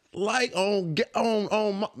 Like on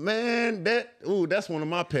my, man, that's one of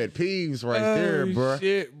my pet peeves right there, Oh, bro.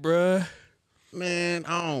 Shit, bruh. Man,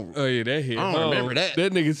 I don't. Oh yeah, that hit. I don't remember that.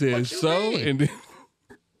 That nigga said What you so, mean? and then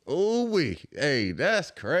Hey,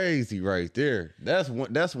 that's crazy right there. That's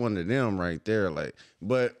one of them right there. Like,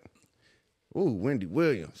 but Wendy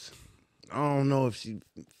Williams. I don't know if she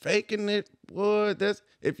faking it. What? That's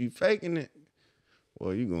if you faking it.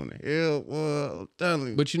 Well, you going to hell. Well, I'm telling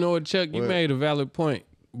you. But you know what, Chuck? You What? made a valid point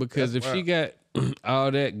because That's if she got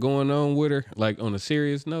all that going on with her, like on a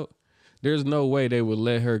serious note, there's no way they would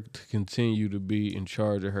let her continue to be in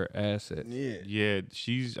charge of her assets. Yeah,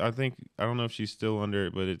 I don't know if she's still under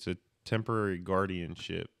it, but it's a temporary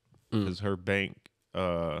guardianship because her bank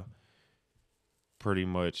pretty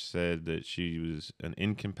much said that she was an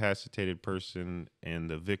incapacitated person and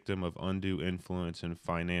the victim of undue influence and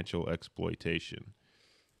financial exploitation.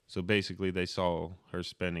 So basically they saw her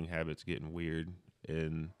spending habits getting weird,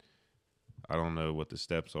 and I don't know what the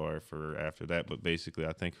steps are for after that, but basically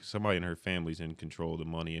I think somebody in her family's in control of the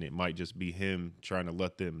money, and it might just be him trying to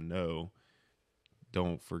let them know,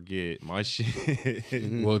 don't forget my shit.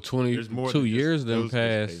 Well, There's more 22 than just years done those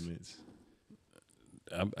passed. payments.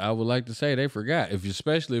 I would like to say they forgot,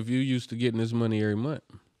 especially if you used to getting this money every month.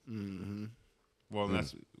 Well, I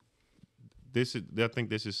think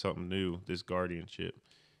this is something new, this guardianship.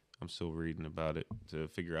 I'm still reading about it to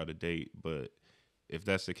figure out a date, but if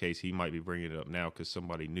that's the case, he might be bringing it up now because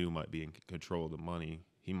somebody new might be in control of the money.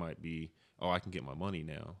 He might be, I can get my money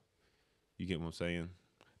now. You get what I'm saying?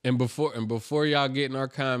 And before y'all get in our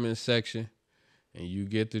comment section and you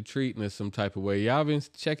get to treating us some type of way, y'all been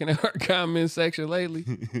checking out our comment section lately?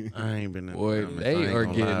 I ain't been in Boy, the comments. I they ain't are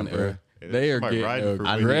gonna getting lie, bro. they are Somebody riding getting for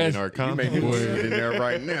Wendy in aggressive. our You comments. may be in there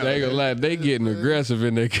right now. They ain't gonna lie, they getting aggressive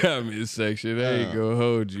in their comment section. They ain't gonna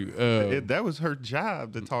hold you up. That was her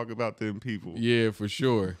job to talk about them people. Yeah, for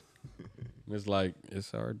sure. It's like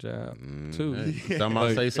it's our job too.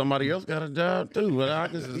 Somebody say somebody else got a job too. But I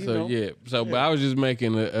just, But I was just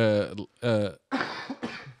making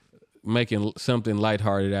making something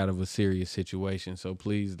lighthearted out of a serious situation. So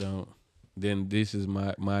please don't. Then this is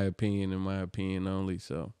my opinion and my opinion only.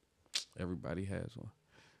 So everybody has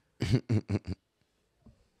one.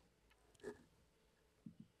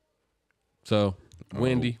 So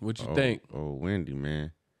Wendy, what you think? Oh, Wendy,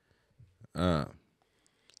 man.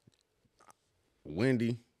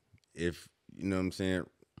 Wendy, if you know what I'm saying,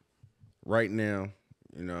 right now,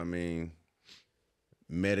 you know what I mean,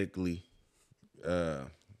 medically,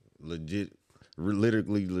 legit,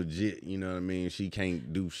 literally legit, you know what I mean, she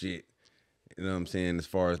can't do shit. You know what I'm saying, as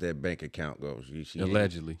far as that bank account goes. She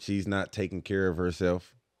Allegedly. She's not taking care of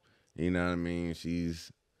herself. You know what I mean?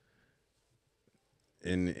 She's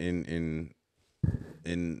in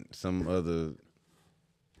some other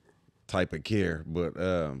type of care, but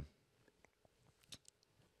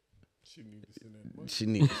she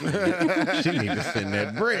need to send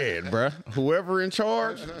that bread, bruh. Whoever in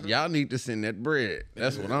charge, y'all need to send that bread.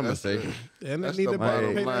 That's what I'm gonna say. And they That's need the to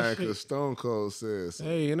bottom pay line that because shit. Stone Cold says.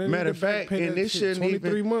 Hey, and they Matter need of to fact, pay and that it shit shouldn't 23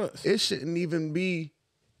 even months. It shouldn't even be.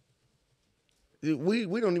 We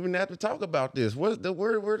don't even have to talk about this. What's the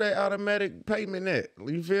where that automatic payment at?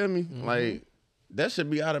 You feel me? Like that should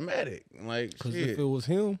be automatic. Like Because shit. if it was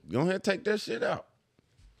him, Go ahead and take that shit out.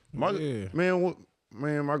 Yeah.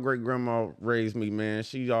 Man, my great grandma raised me, man.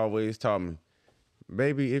 She always taught me,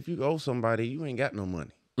 baby, if you owe somebody, you ain't got no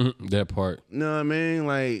money. That part. Know what I mean?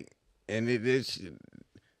 Like, and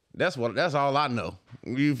that's all I know.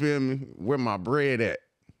 You feel me? Where my bread at?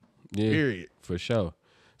 Yeah, Period. for sure.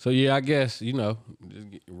 So yeah, I guess just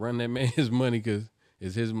run that man his money because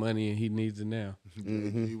it's his money and he needs it now.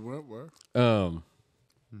 He went where?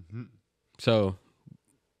 So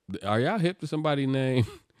are y'all hip to somebody named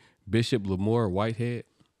Bishop Lamore Whitehead?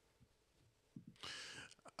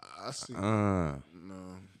 I seen no,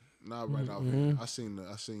 not right out here. I seen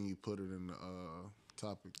you put it in the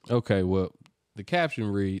topic. Okay, well, the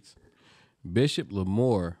caption reads, Bishop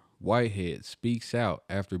Lamore Whitehead speaks out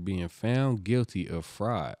after being found guilty of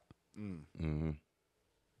fraud. And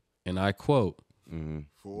I quote,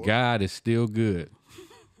 God is still good.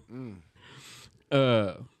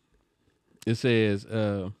 It says,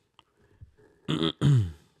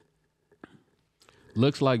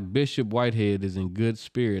 looks like Bishop Whitehead is in good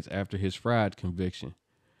spirits after his fraud conviction.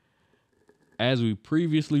 As we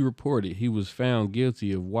previously reported, he was found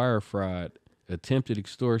guilty of wire fraud, attempted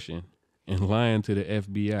extortion, and lying to the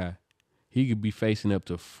FBI. He could be facing up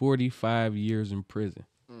to 45 years in prison.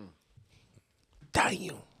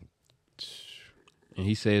 Damn. And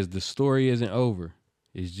he says the story isn't over.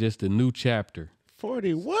 It's just a new chapter.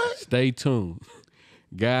 40 what? Stay tuned.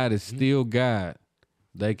 God is still God.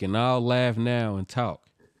 They can all laugh now and talk.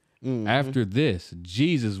 After this,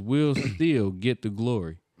 Jesus will still get the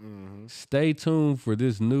glory. Stay tuned for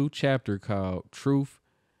this new chapter called Truth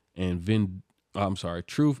and Vindication.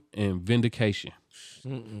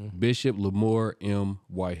 Bishop Lamore M.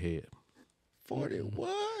 Whitehead. 40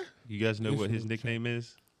 what? You guys know what his nickname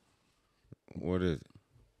is? What is it?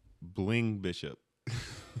 Bling Bishop.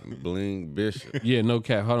 Bling Bishop. Yeah, no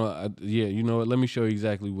cap. Hold on. You know what? Let me show you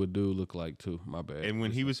exactly what dude looked like too. My bad. And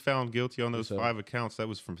when he was found guilty on those 5 accounts, that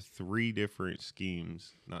was from 3 different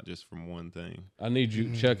schemes, not just from one thing. I need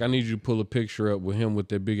you, Chuck. I need you to pull a picture up with him with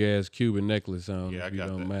that big ass Cuban necklace on. Yeah, if I you got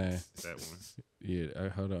don't mind. that one. Yeah,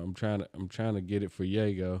 hold on. I'm trying to get it for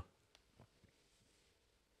Yago.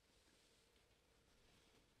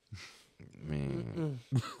 Man.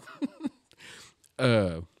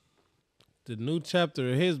 The new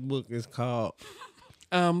chapter of his book is called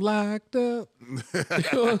I'm locked up.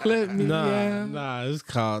 Don't let me out. Nah, it's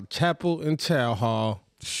called Chapel and Chow Hall.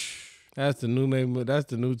 That's the new name. That's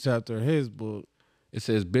the new chapter of his book. It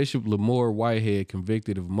says Bishop Lamore Whitehead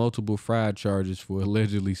convicted of multiple fraud charges for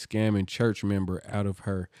allegedly scamming church member out of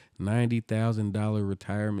her $90,000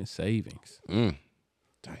 retirement savings. Damn.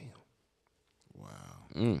 Wow.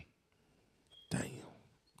 Damn.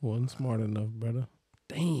 Wasn't smart enough, brother.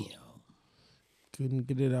 Damn. Couldn't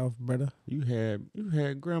get it off, brother. You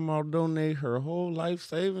had grandma donate her whole life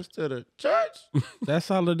savings to the church? That's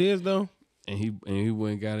all it is, though. And he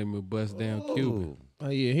went and got him a bust down Cuban. Oh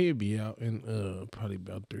yeah, he'll be out in probably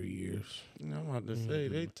about 3 years. You know, I'm about to say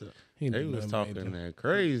they He was done talking made that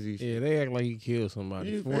crazy Yeah, they act like he killed somebody.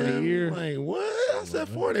 You 40 feel me? years. Like what? I said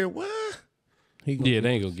 40 what? Yeah, they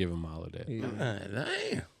ain't gonna give him all of that. Yeah.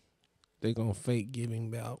 Damn. They gonna fake give him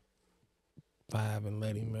about 5 and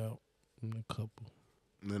let him out in a couple.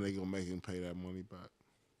 And then they gonna make him pay that money back.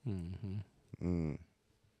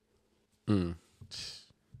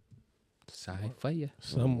 Sorry for you.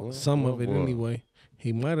 Some of it anyway.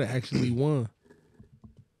 He might have actually won.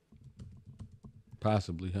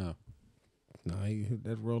 Possibly, huh? Nah,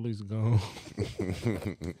 that Rolly's gone.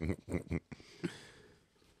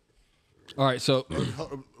 All right, so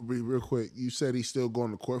Real quick, you said he's still going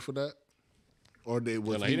to court for that, or they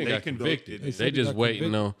was he didn't got convicted. They just got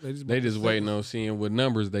waiting on. convicted. They just waiting on seeing what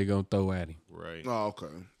numbers they gonna throw at him. Right. Oh, okay.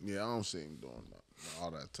 Yeah, I don't see him doing that all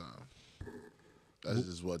that time. That's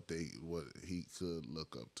just what he could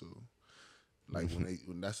look up to. Like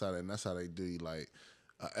when that's how they do. Like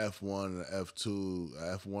a F1 and a F2.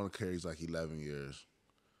 A F1 carries like 11 years.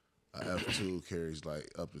 A F2 carries like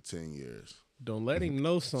up to 10 years. Don't let him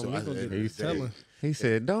know something. He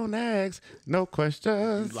said, "Don't ask no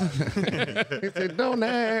questions." He said, "Don't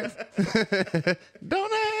ask,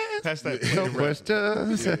 don't ask, Pass that no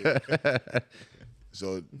questions."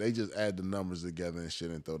 So they just add the numbers together and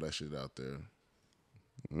shit and throw that shit out there.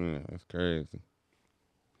 Yeah, that's crazy.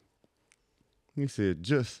 He said,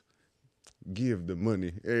 "Just give the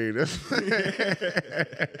money." Hey, that's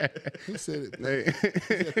He said it. hey.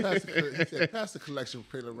 He said, pass the collection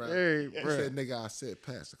print around. Hey, he bruh. said, nigga, I said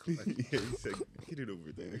pass the collection. He said, get it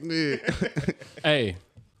over there. Yeah. Hey,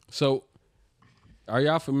 so are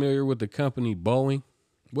y'all familiar with the company Boeing?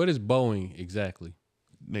 What is Boeing exactly?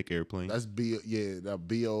 Make airplanes. That's that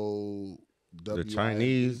BOW. The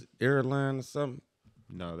Chinese airline or something.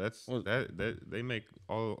 No, that's that they make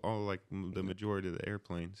all like the majority of the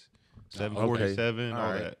airplanes. 747, Okay. all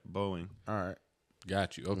All right. that Boeing. All right.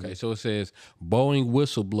 Got you. Okay, so it says Boeing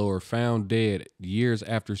whistleblower found dead years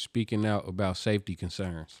after speaking out about safety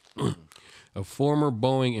concerns. A former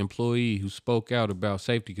Boeing employee who spoke out about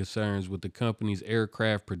safety concerns with the company's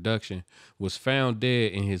aircraft production was found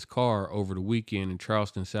dead in his car over the weekend in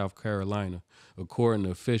Charleston, South Carolina, according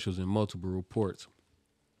to officials in multiple reports.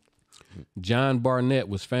 John Barnett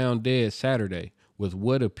was found dead Saturday with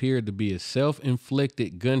what appeared to be a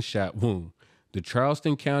self-inflicted gunshot wound. The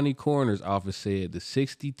Charleston County Coroner's Office said the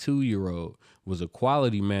 62-year-old was a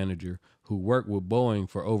quality manager who worked with Boeing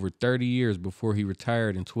for over 30 years before he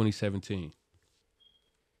retired in 2017.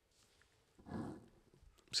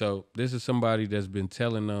 So this is somebody that's been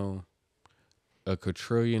telling on a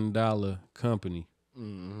quadrillion-dollar company.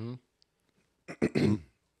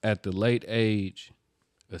 At the late age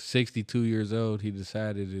of 62 years old, he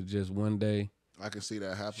decided to just one day I can see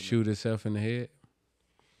that happening. shoot himself in the head.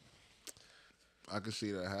 I can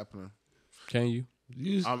see that happening. Can you?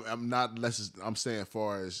 I'm not less. I'm saying, as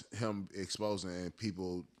far as him exposing and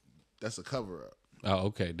people, that's a cover up. Oh,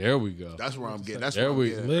 okay. There we go. That's where I'm getting. That's There where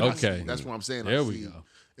we I'm go. getting. Okay. That's what I'm saying. There I we see go.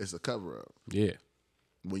 It's a cover up. Yeah.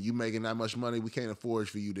 When you making that much money, we can't afford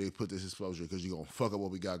for you to put this exposure because you're gonna fuck up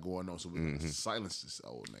what we got going on. So we gotta silence this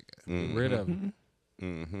old nigga. Get rid of him.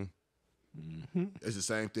 It's the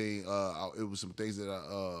same thing. It was some things that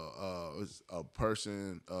it was a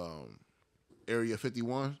person. Area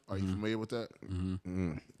 51. Are you familiar with that?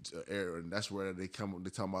 And that's where they talking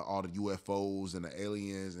about all the UFOs and the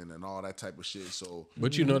aliens and all that type of shit. So,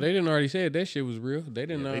 But you know, they didn't already say that shit was real. They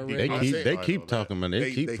didn't already. They keep talking about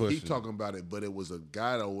it. they pushing. keep talking about it, but it was a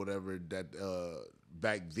guy or whatever that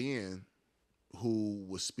back then who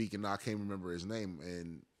was speaking. I can't remember his name,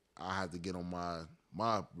 and I had to get on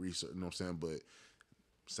my research. You know what I'm saying? But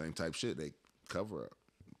same type shit. They cover up,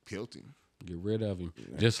 killed him. Get rid of him.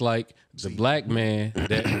 Just like the black man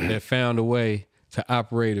that found a way to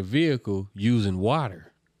operate a vehicle using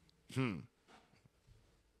water.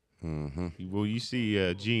 Well, you see,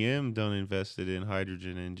 GM done invested in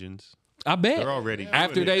hydrogen engines. I bet. They're already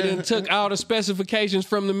after doing they it. done took all the specifications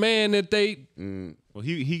from the man that they. Well,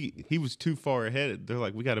 he was too far ahead. They're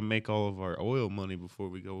like, we got to make all of our oil money before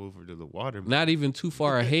we go over to the water. Not even too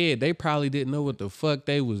far ahead. They probably didn't know what the fuck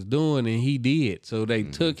they was doing, and he did. So they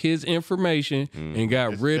took his information and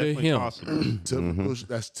got It's rid of definitely him. possible. Typical.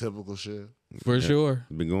 That's typical shit. For sure.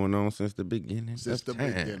 Been going on since the beginning. Since the of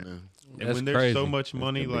time. beginning. And That's when there's crazy. so much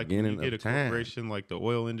money, the like when you beginning get a of time. corporation like the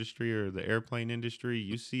oil industry or the airplane industry,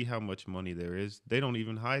 you see how much money there is. They don't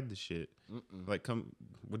even hide the shit. Like,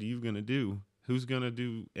 what are you gonna do? Who's gonna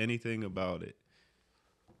do anything about it?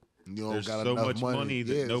 You don't There's got so enough much money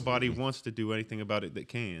that Yes. nobody wants to do anything about it that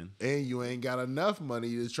can. And you ain't got enough money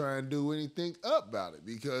to try and do anything up about it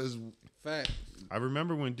because Fact. I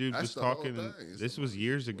remember when dude That's was the whole talking. thing. This was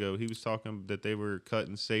years ago. He was talking that they were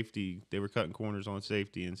cutting safety. They were cutting corners on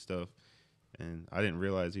safety and stuff. And I didn't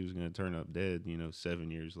realize he was going to turn up dead.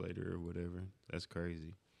 7 years later or whatever. That's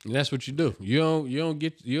crazy. And that's what you do. You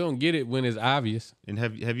don't get it when it's obvious. And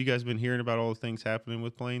have you guys been hearing about all the things happening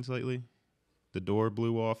with planes lately? The door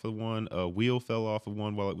blew off of one. A wheel fell off of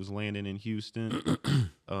one while it was landing in Houston.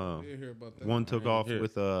 Hear about that. One took off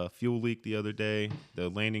with a fuel leak the other day. The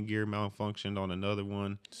landing gear malfunctioned on another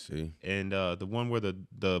one. See, And the one where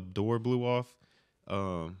the door blew off,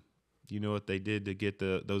 you know what they did to get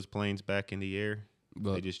those planes back in the air?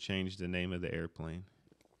 What? They just changed the name of the airplane.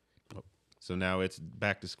 So now it's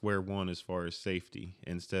back to square one as far as safety.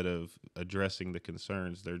 Instead of addressing the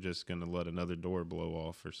concerns, they're just going to let another door blow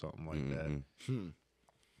off or something like that.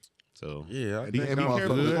 So yeah, I be think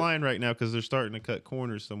careful motherfuckers- flying right now because they're starting to cut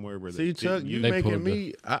corners somewhere where See, they Chuck, didn't you use- They making pulled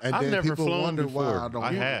me. and I've then never people flown wonder before. why I don't.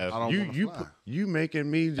 I have. I don't You wanna fly. you making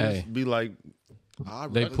me just Hey. be like,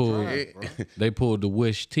 I'd They rather pulled drive, bro. they pulled the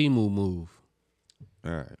Wish Timu move.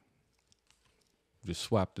 all right. Just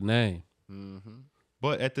swap the name.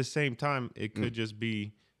 But at the same time, it could just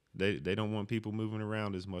be they don't want people moving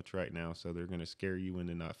around as much right now, so they're gonna scare you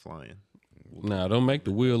into not flying. Nah, don't make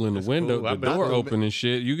the wheel in the window, cool. I the bet door they'll open and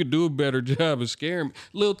shit. You could do a better job of scaring me.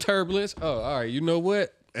 Little turbulence. Oh, all right. You know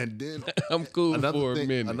what? And then I'm cool for a thing,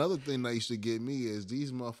 minute. another thing that used to get me is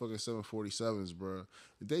these motherfucking 747s, bro.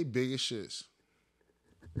 They big as shits.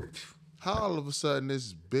 How all of a sudden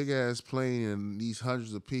this big ass plane and these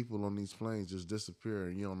hundreds of people on these planes just disappear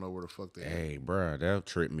and you don't know where the fuck they are? Hey, bro, that'll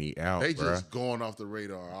trip me out, They bro. just going off the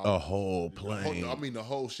radar. A whole The whole- plane I mean, the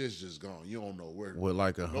whole shit's just gone. You don't know where. with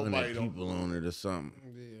like Nobody 100 don't people know. on it or something.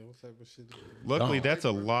 Yeah, what type of shit? Luckily, that's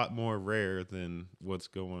a lot more rare than what's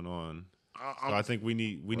going on. So I think we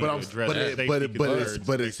need to I'm- address but that it- safety but it- but it's- concerns.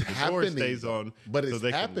 but Make it's sure the door happening, stays though. on, But so it's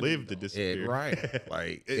they can happening, live to though. disappear. Right.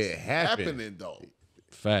 Like It's it happened. happening though.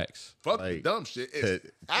 Facts. Fuck the Like, dumb shit. It's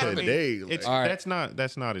happening. today, It's All right.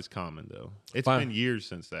 that's not as common though. It's Fine. been years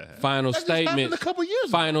since that happened. Final That just happened statement. a couple years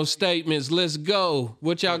ago. Final statements. Let's go.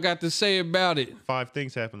 What y'all got to say about it? 5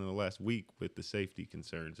 things happened in the last week with the safety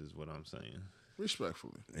concerns, is what I'm saying.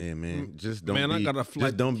 Respectfully. Yeah, man. Just don't Man, I be, got a flight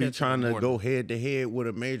just don't to be catch in trying the to morning. go head to head with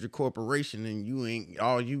a major corporation and you ain't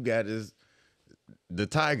all you got is the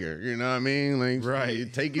tiger. You know what I mean? Like,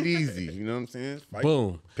 Right. Take it easy. You know what I'm saying? Fight,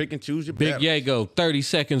 Boom. Pick and choose your Big battles. Yago, 30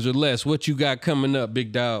 seconds or less. What you got coming up,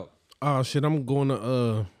 big dog? Oh shit, I'm going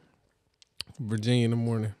to Virginia in the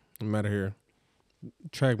morning. I'm out of here.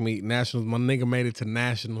 Track meet nationals. My nigga made it to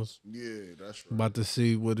nationals. Yeah, that's right. About to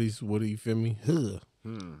see what he you feel me? Huh.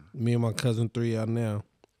 Me and my cousin 3 out now.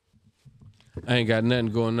 I ain't got nothing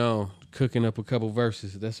going on. Cooking up a couple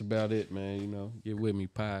verses. That's about it, man. You know, get with me,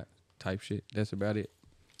 pie type shit. That's about it.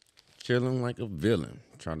 Chilling like a villain,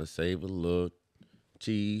 trying to save a little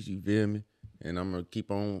cheese. You feel me? And I'm gonna keep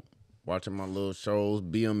on watching my little shows.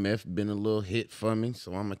 BMF been a little hit for me,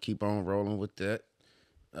 so I'm gonna keep on rolling with that.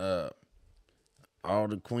 All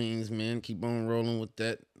the Queens, man, keep on rolling with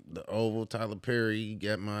that. The Oval, Tyler Perry, you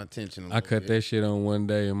got my attention. I cut that shit on one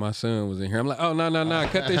day and my son was in here. I'm like, oh, no,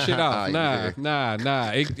 cut this shit off. Yeah.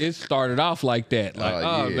 Nah. It started off like that. Like,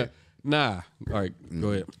 Oh, yeah. nah. All right,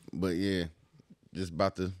 go ahead. But yeah, just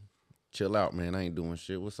about to chill out, man. I ain't doing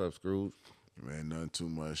shit. What's up, Scrooge? Man, nothing too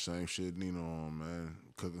much. Same shit Nino on, man.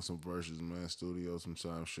 Cooking some verses, man. Studio, some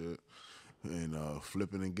time shit. And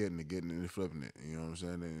flipping and getting it and flipping it. You know what I'm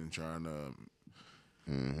saying? And trying to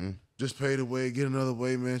just pay the way, get another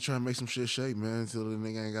way, man. Try and make some shit shake, man, until the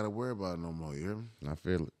nigga ain't got to worry about it no more. You hear me? I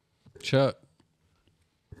feel it. Chuck.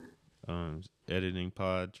 Editing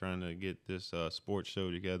pod, trying to get this sports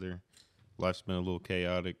show together. Life's been a little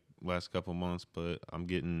chaotic last couple months, but I'm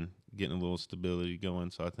getting a little stability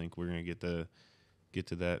going, so I think we're gonna get to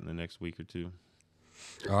that in the next week or two.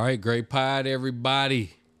 All right, great pod,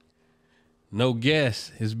 everybody. No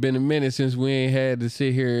guess. It's been a minute since we ain't had to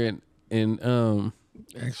sit here and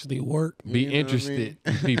Actually work. be interested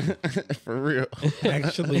in people. For real.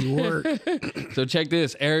 Actually work. So check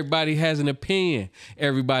this. Everybody has an opinion.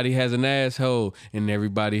 Everybody has an asshole. And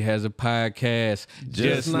everybody has a podcast.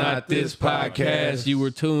 Just not this podcast. You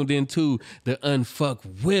were tuned into the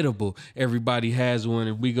Unfuckwittable. Everybody has one.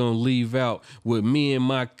 And we going to leave out with me and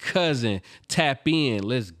my cousin. Tap in.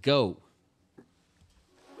 Let's go.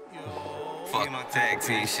 Fuck my tag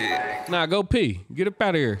team shit. Nah, go pee. Get up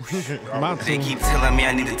out of here. They keep telling me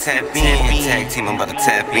I need to tap in. Tag team, I'm about to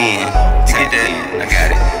tap in. You get that? I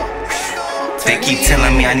got it. They keep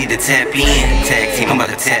telling me I need to tap in. Tag team, I'm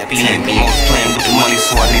about to tap in. Most playing with the money,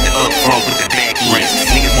 so I need to up front with the back end.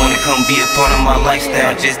 Niggas wanna come be a part of my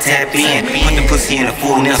lifestyle, just tap in. Put the pussy in a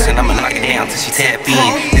full Nelson, I'ma knock it down till she tap in.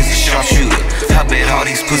 This is sharpshooter. I bet all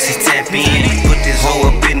these pussies tap in. Put this hoe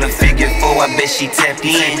up in the figure 4, I bet she tapped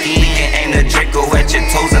in. We can aim the Draco at your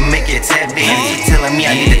toes and make it tap in. Keep telling me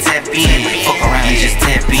I need to tap in. Fuck around and just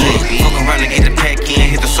tap in. Fuck around and get the pack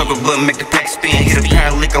in. Hit the circle button, make the pack spin. Hit a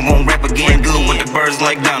pound lick, I won't rap again. Good with the birds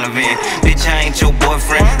like Donovan. Bitch, I ain't your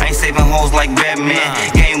boyfriend. I ain't saving hoes like Batman.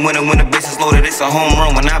 Game winner when the base is loaded. It's a home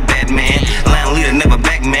run when I Batman. Line leader, never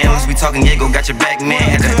back man. Unless we talking Diego, got your back man.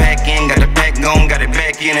 Had the pack in, got the pack gone, got it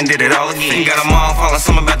back in and did it all again. Got them all falling,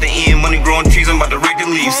 some about the end. Money growing trees, I'm about to rake the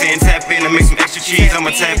leaves. Saying tap in and make some extra cheese.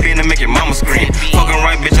 I'ma tap in and make your mama scream. Fucking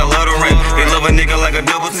right, bitch, I love the rap. They love a nigga like a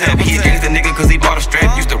double tap. He a gangsta nigga cause he bought a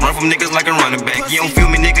strap. Used to run from niggas like a running back. You don't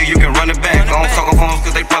feel me, nigga, you can run it back. I don't talk on phones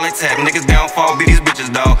cause they probably tap. Niggas downfall, be these bitches,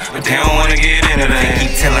 dog. But they don't wanna get into that. They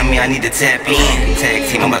keep telling me I need to tap in. Tag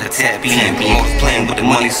team, I'm about to tap in. Most playing with the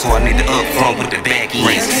money, so I need to up front with the back end.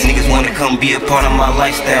 Niggas wanna come be a part of my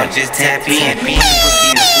lifestyle, just tap in. Put the pussy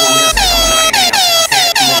in the full Nelson, I'ma knock it down.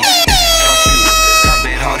 Tap in. I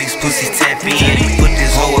bet all these pussies tap in. Put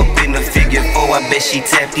this hoe up in the figure 4, I bet she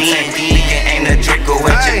tapped in. We can aim the Draco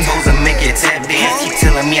at your toes and make it tap in. Keep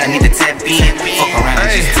telling me I need to tap in. Fuck around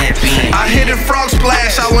and just tap in. I hit a frog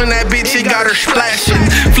splash, I win that bitch, it got her splashing.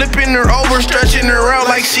 Flipping her over, stretching her out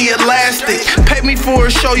like she elastic. Pay me for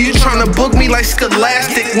a show, you tryna book me like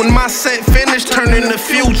Scholastic. When my set finished, turn in the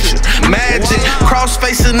future. Magic,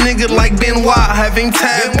 crossface a nigga like Benoit, have him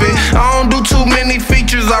tapping. I don't do too many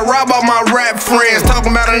features, I rob all my rap friends.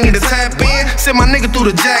 Talking about I need to tap in, send my nigga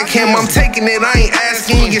through the jack him. I'm taking it, I ain't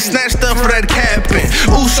asking. Get snatched up for that capping.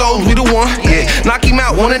 Usos, we the one, yeah. Knock him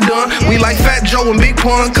out, one and done. We like Fat Joe and Big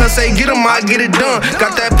Pun, cause say get him, I get it done.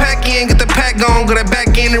 Got that pack in, get the pack on, got that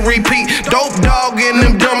back in and repeat. Dope dog and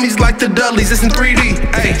them dummies like the Dudleys. It's in 3 3D.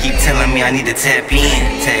 They keep telling me I need to tap in.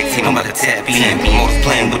 Tag team, I'm about to tap in. Most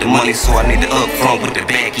playing with the money, so I need to up front with the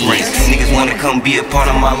back end. Niggas wanna come be a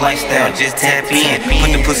part of my lifestyle, just tap in.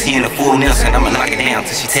 Put the pussy in a full Nelson, I'ma knock it down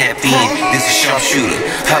till she tap in. This a sharpshooter,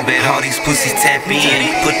 I bet all these pussies tap in.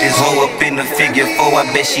 Put this hoe up in the figure 4, I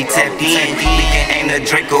bet she tapped in. Nigga aim the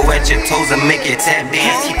Draco at your toes and make it tap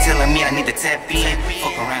dance. Keep telling me I need to tap in.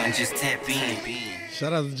 Fuck around and just tap in.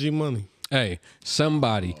 Shout out to G Money. Hey,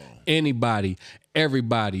 somebody, anybody,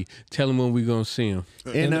 everybody, tell him when we gonna see him.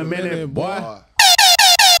 In a minute, boy.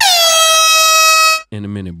 In a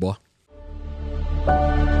minute, boy.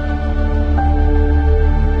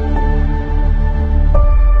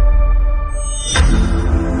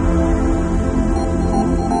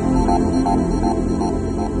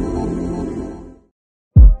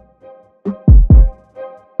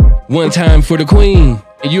 One time for the queen.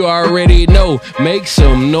 You already know. Make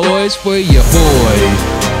some noise for your boy.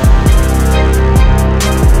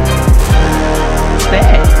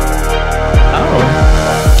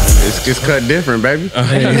 It's cut different, baby.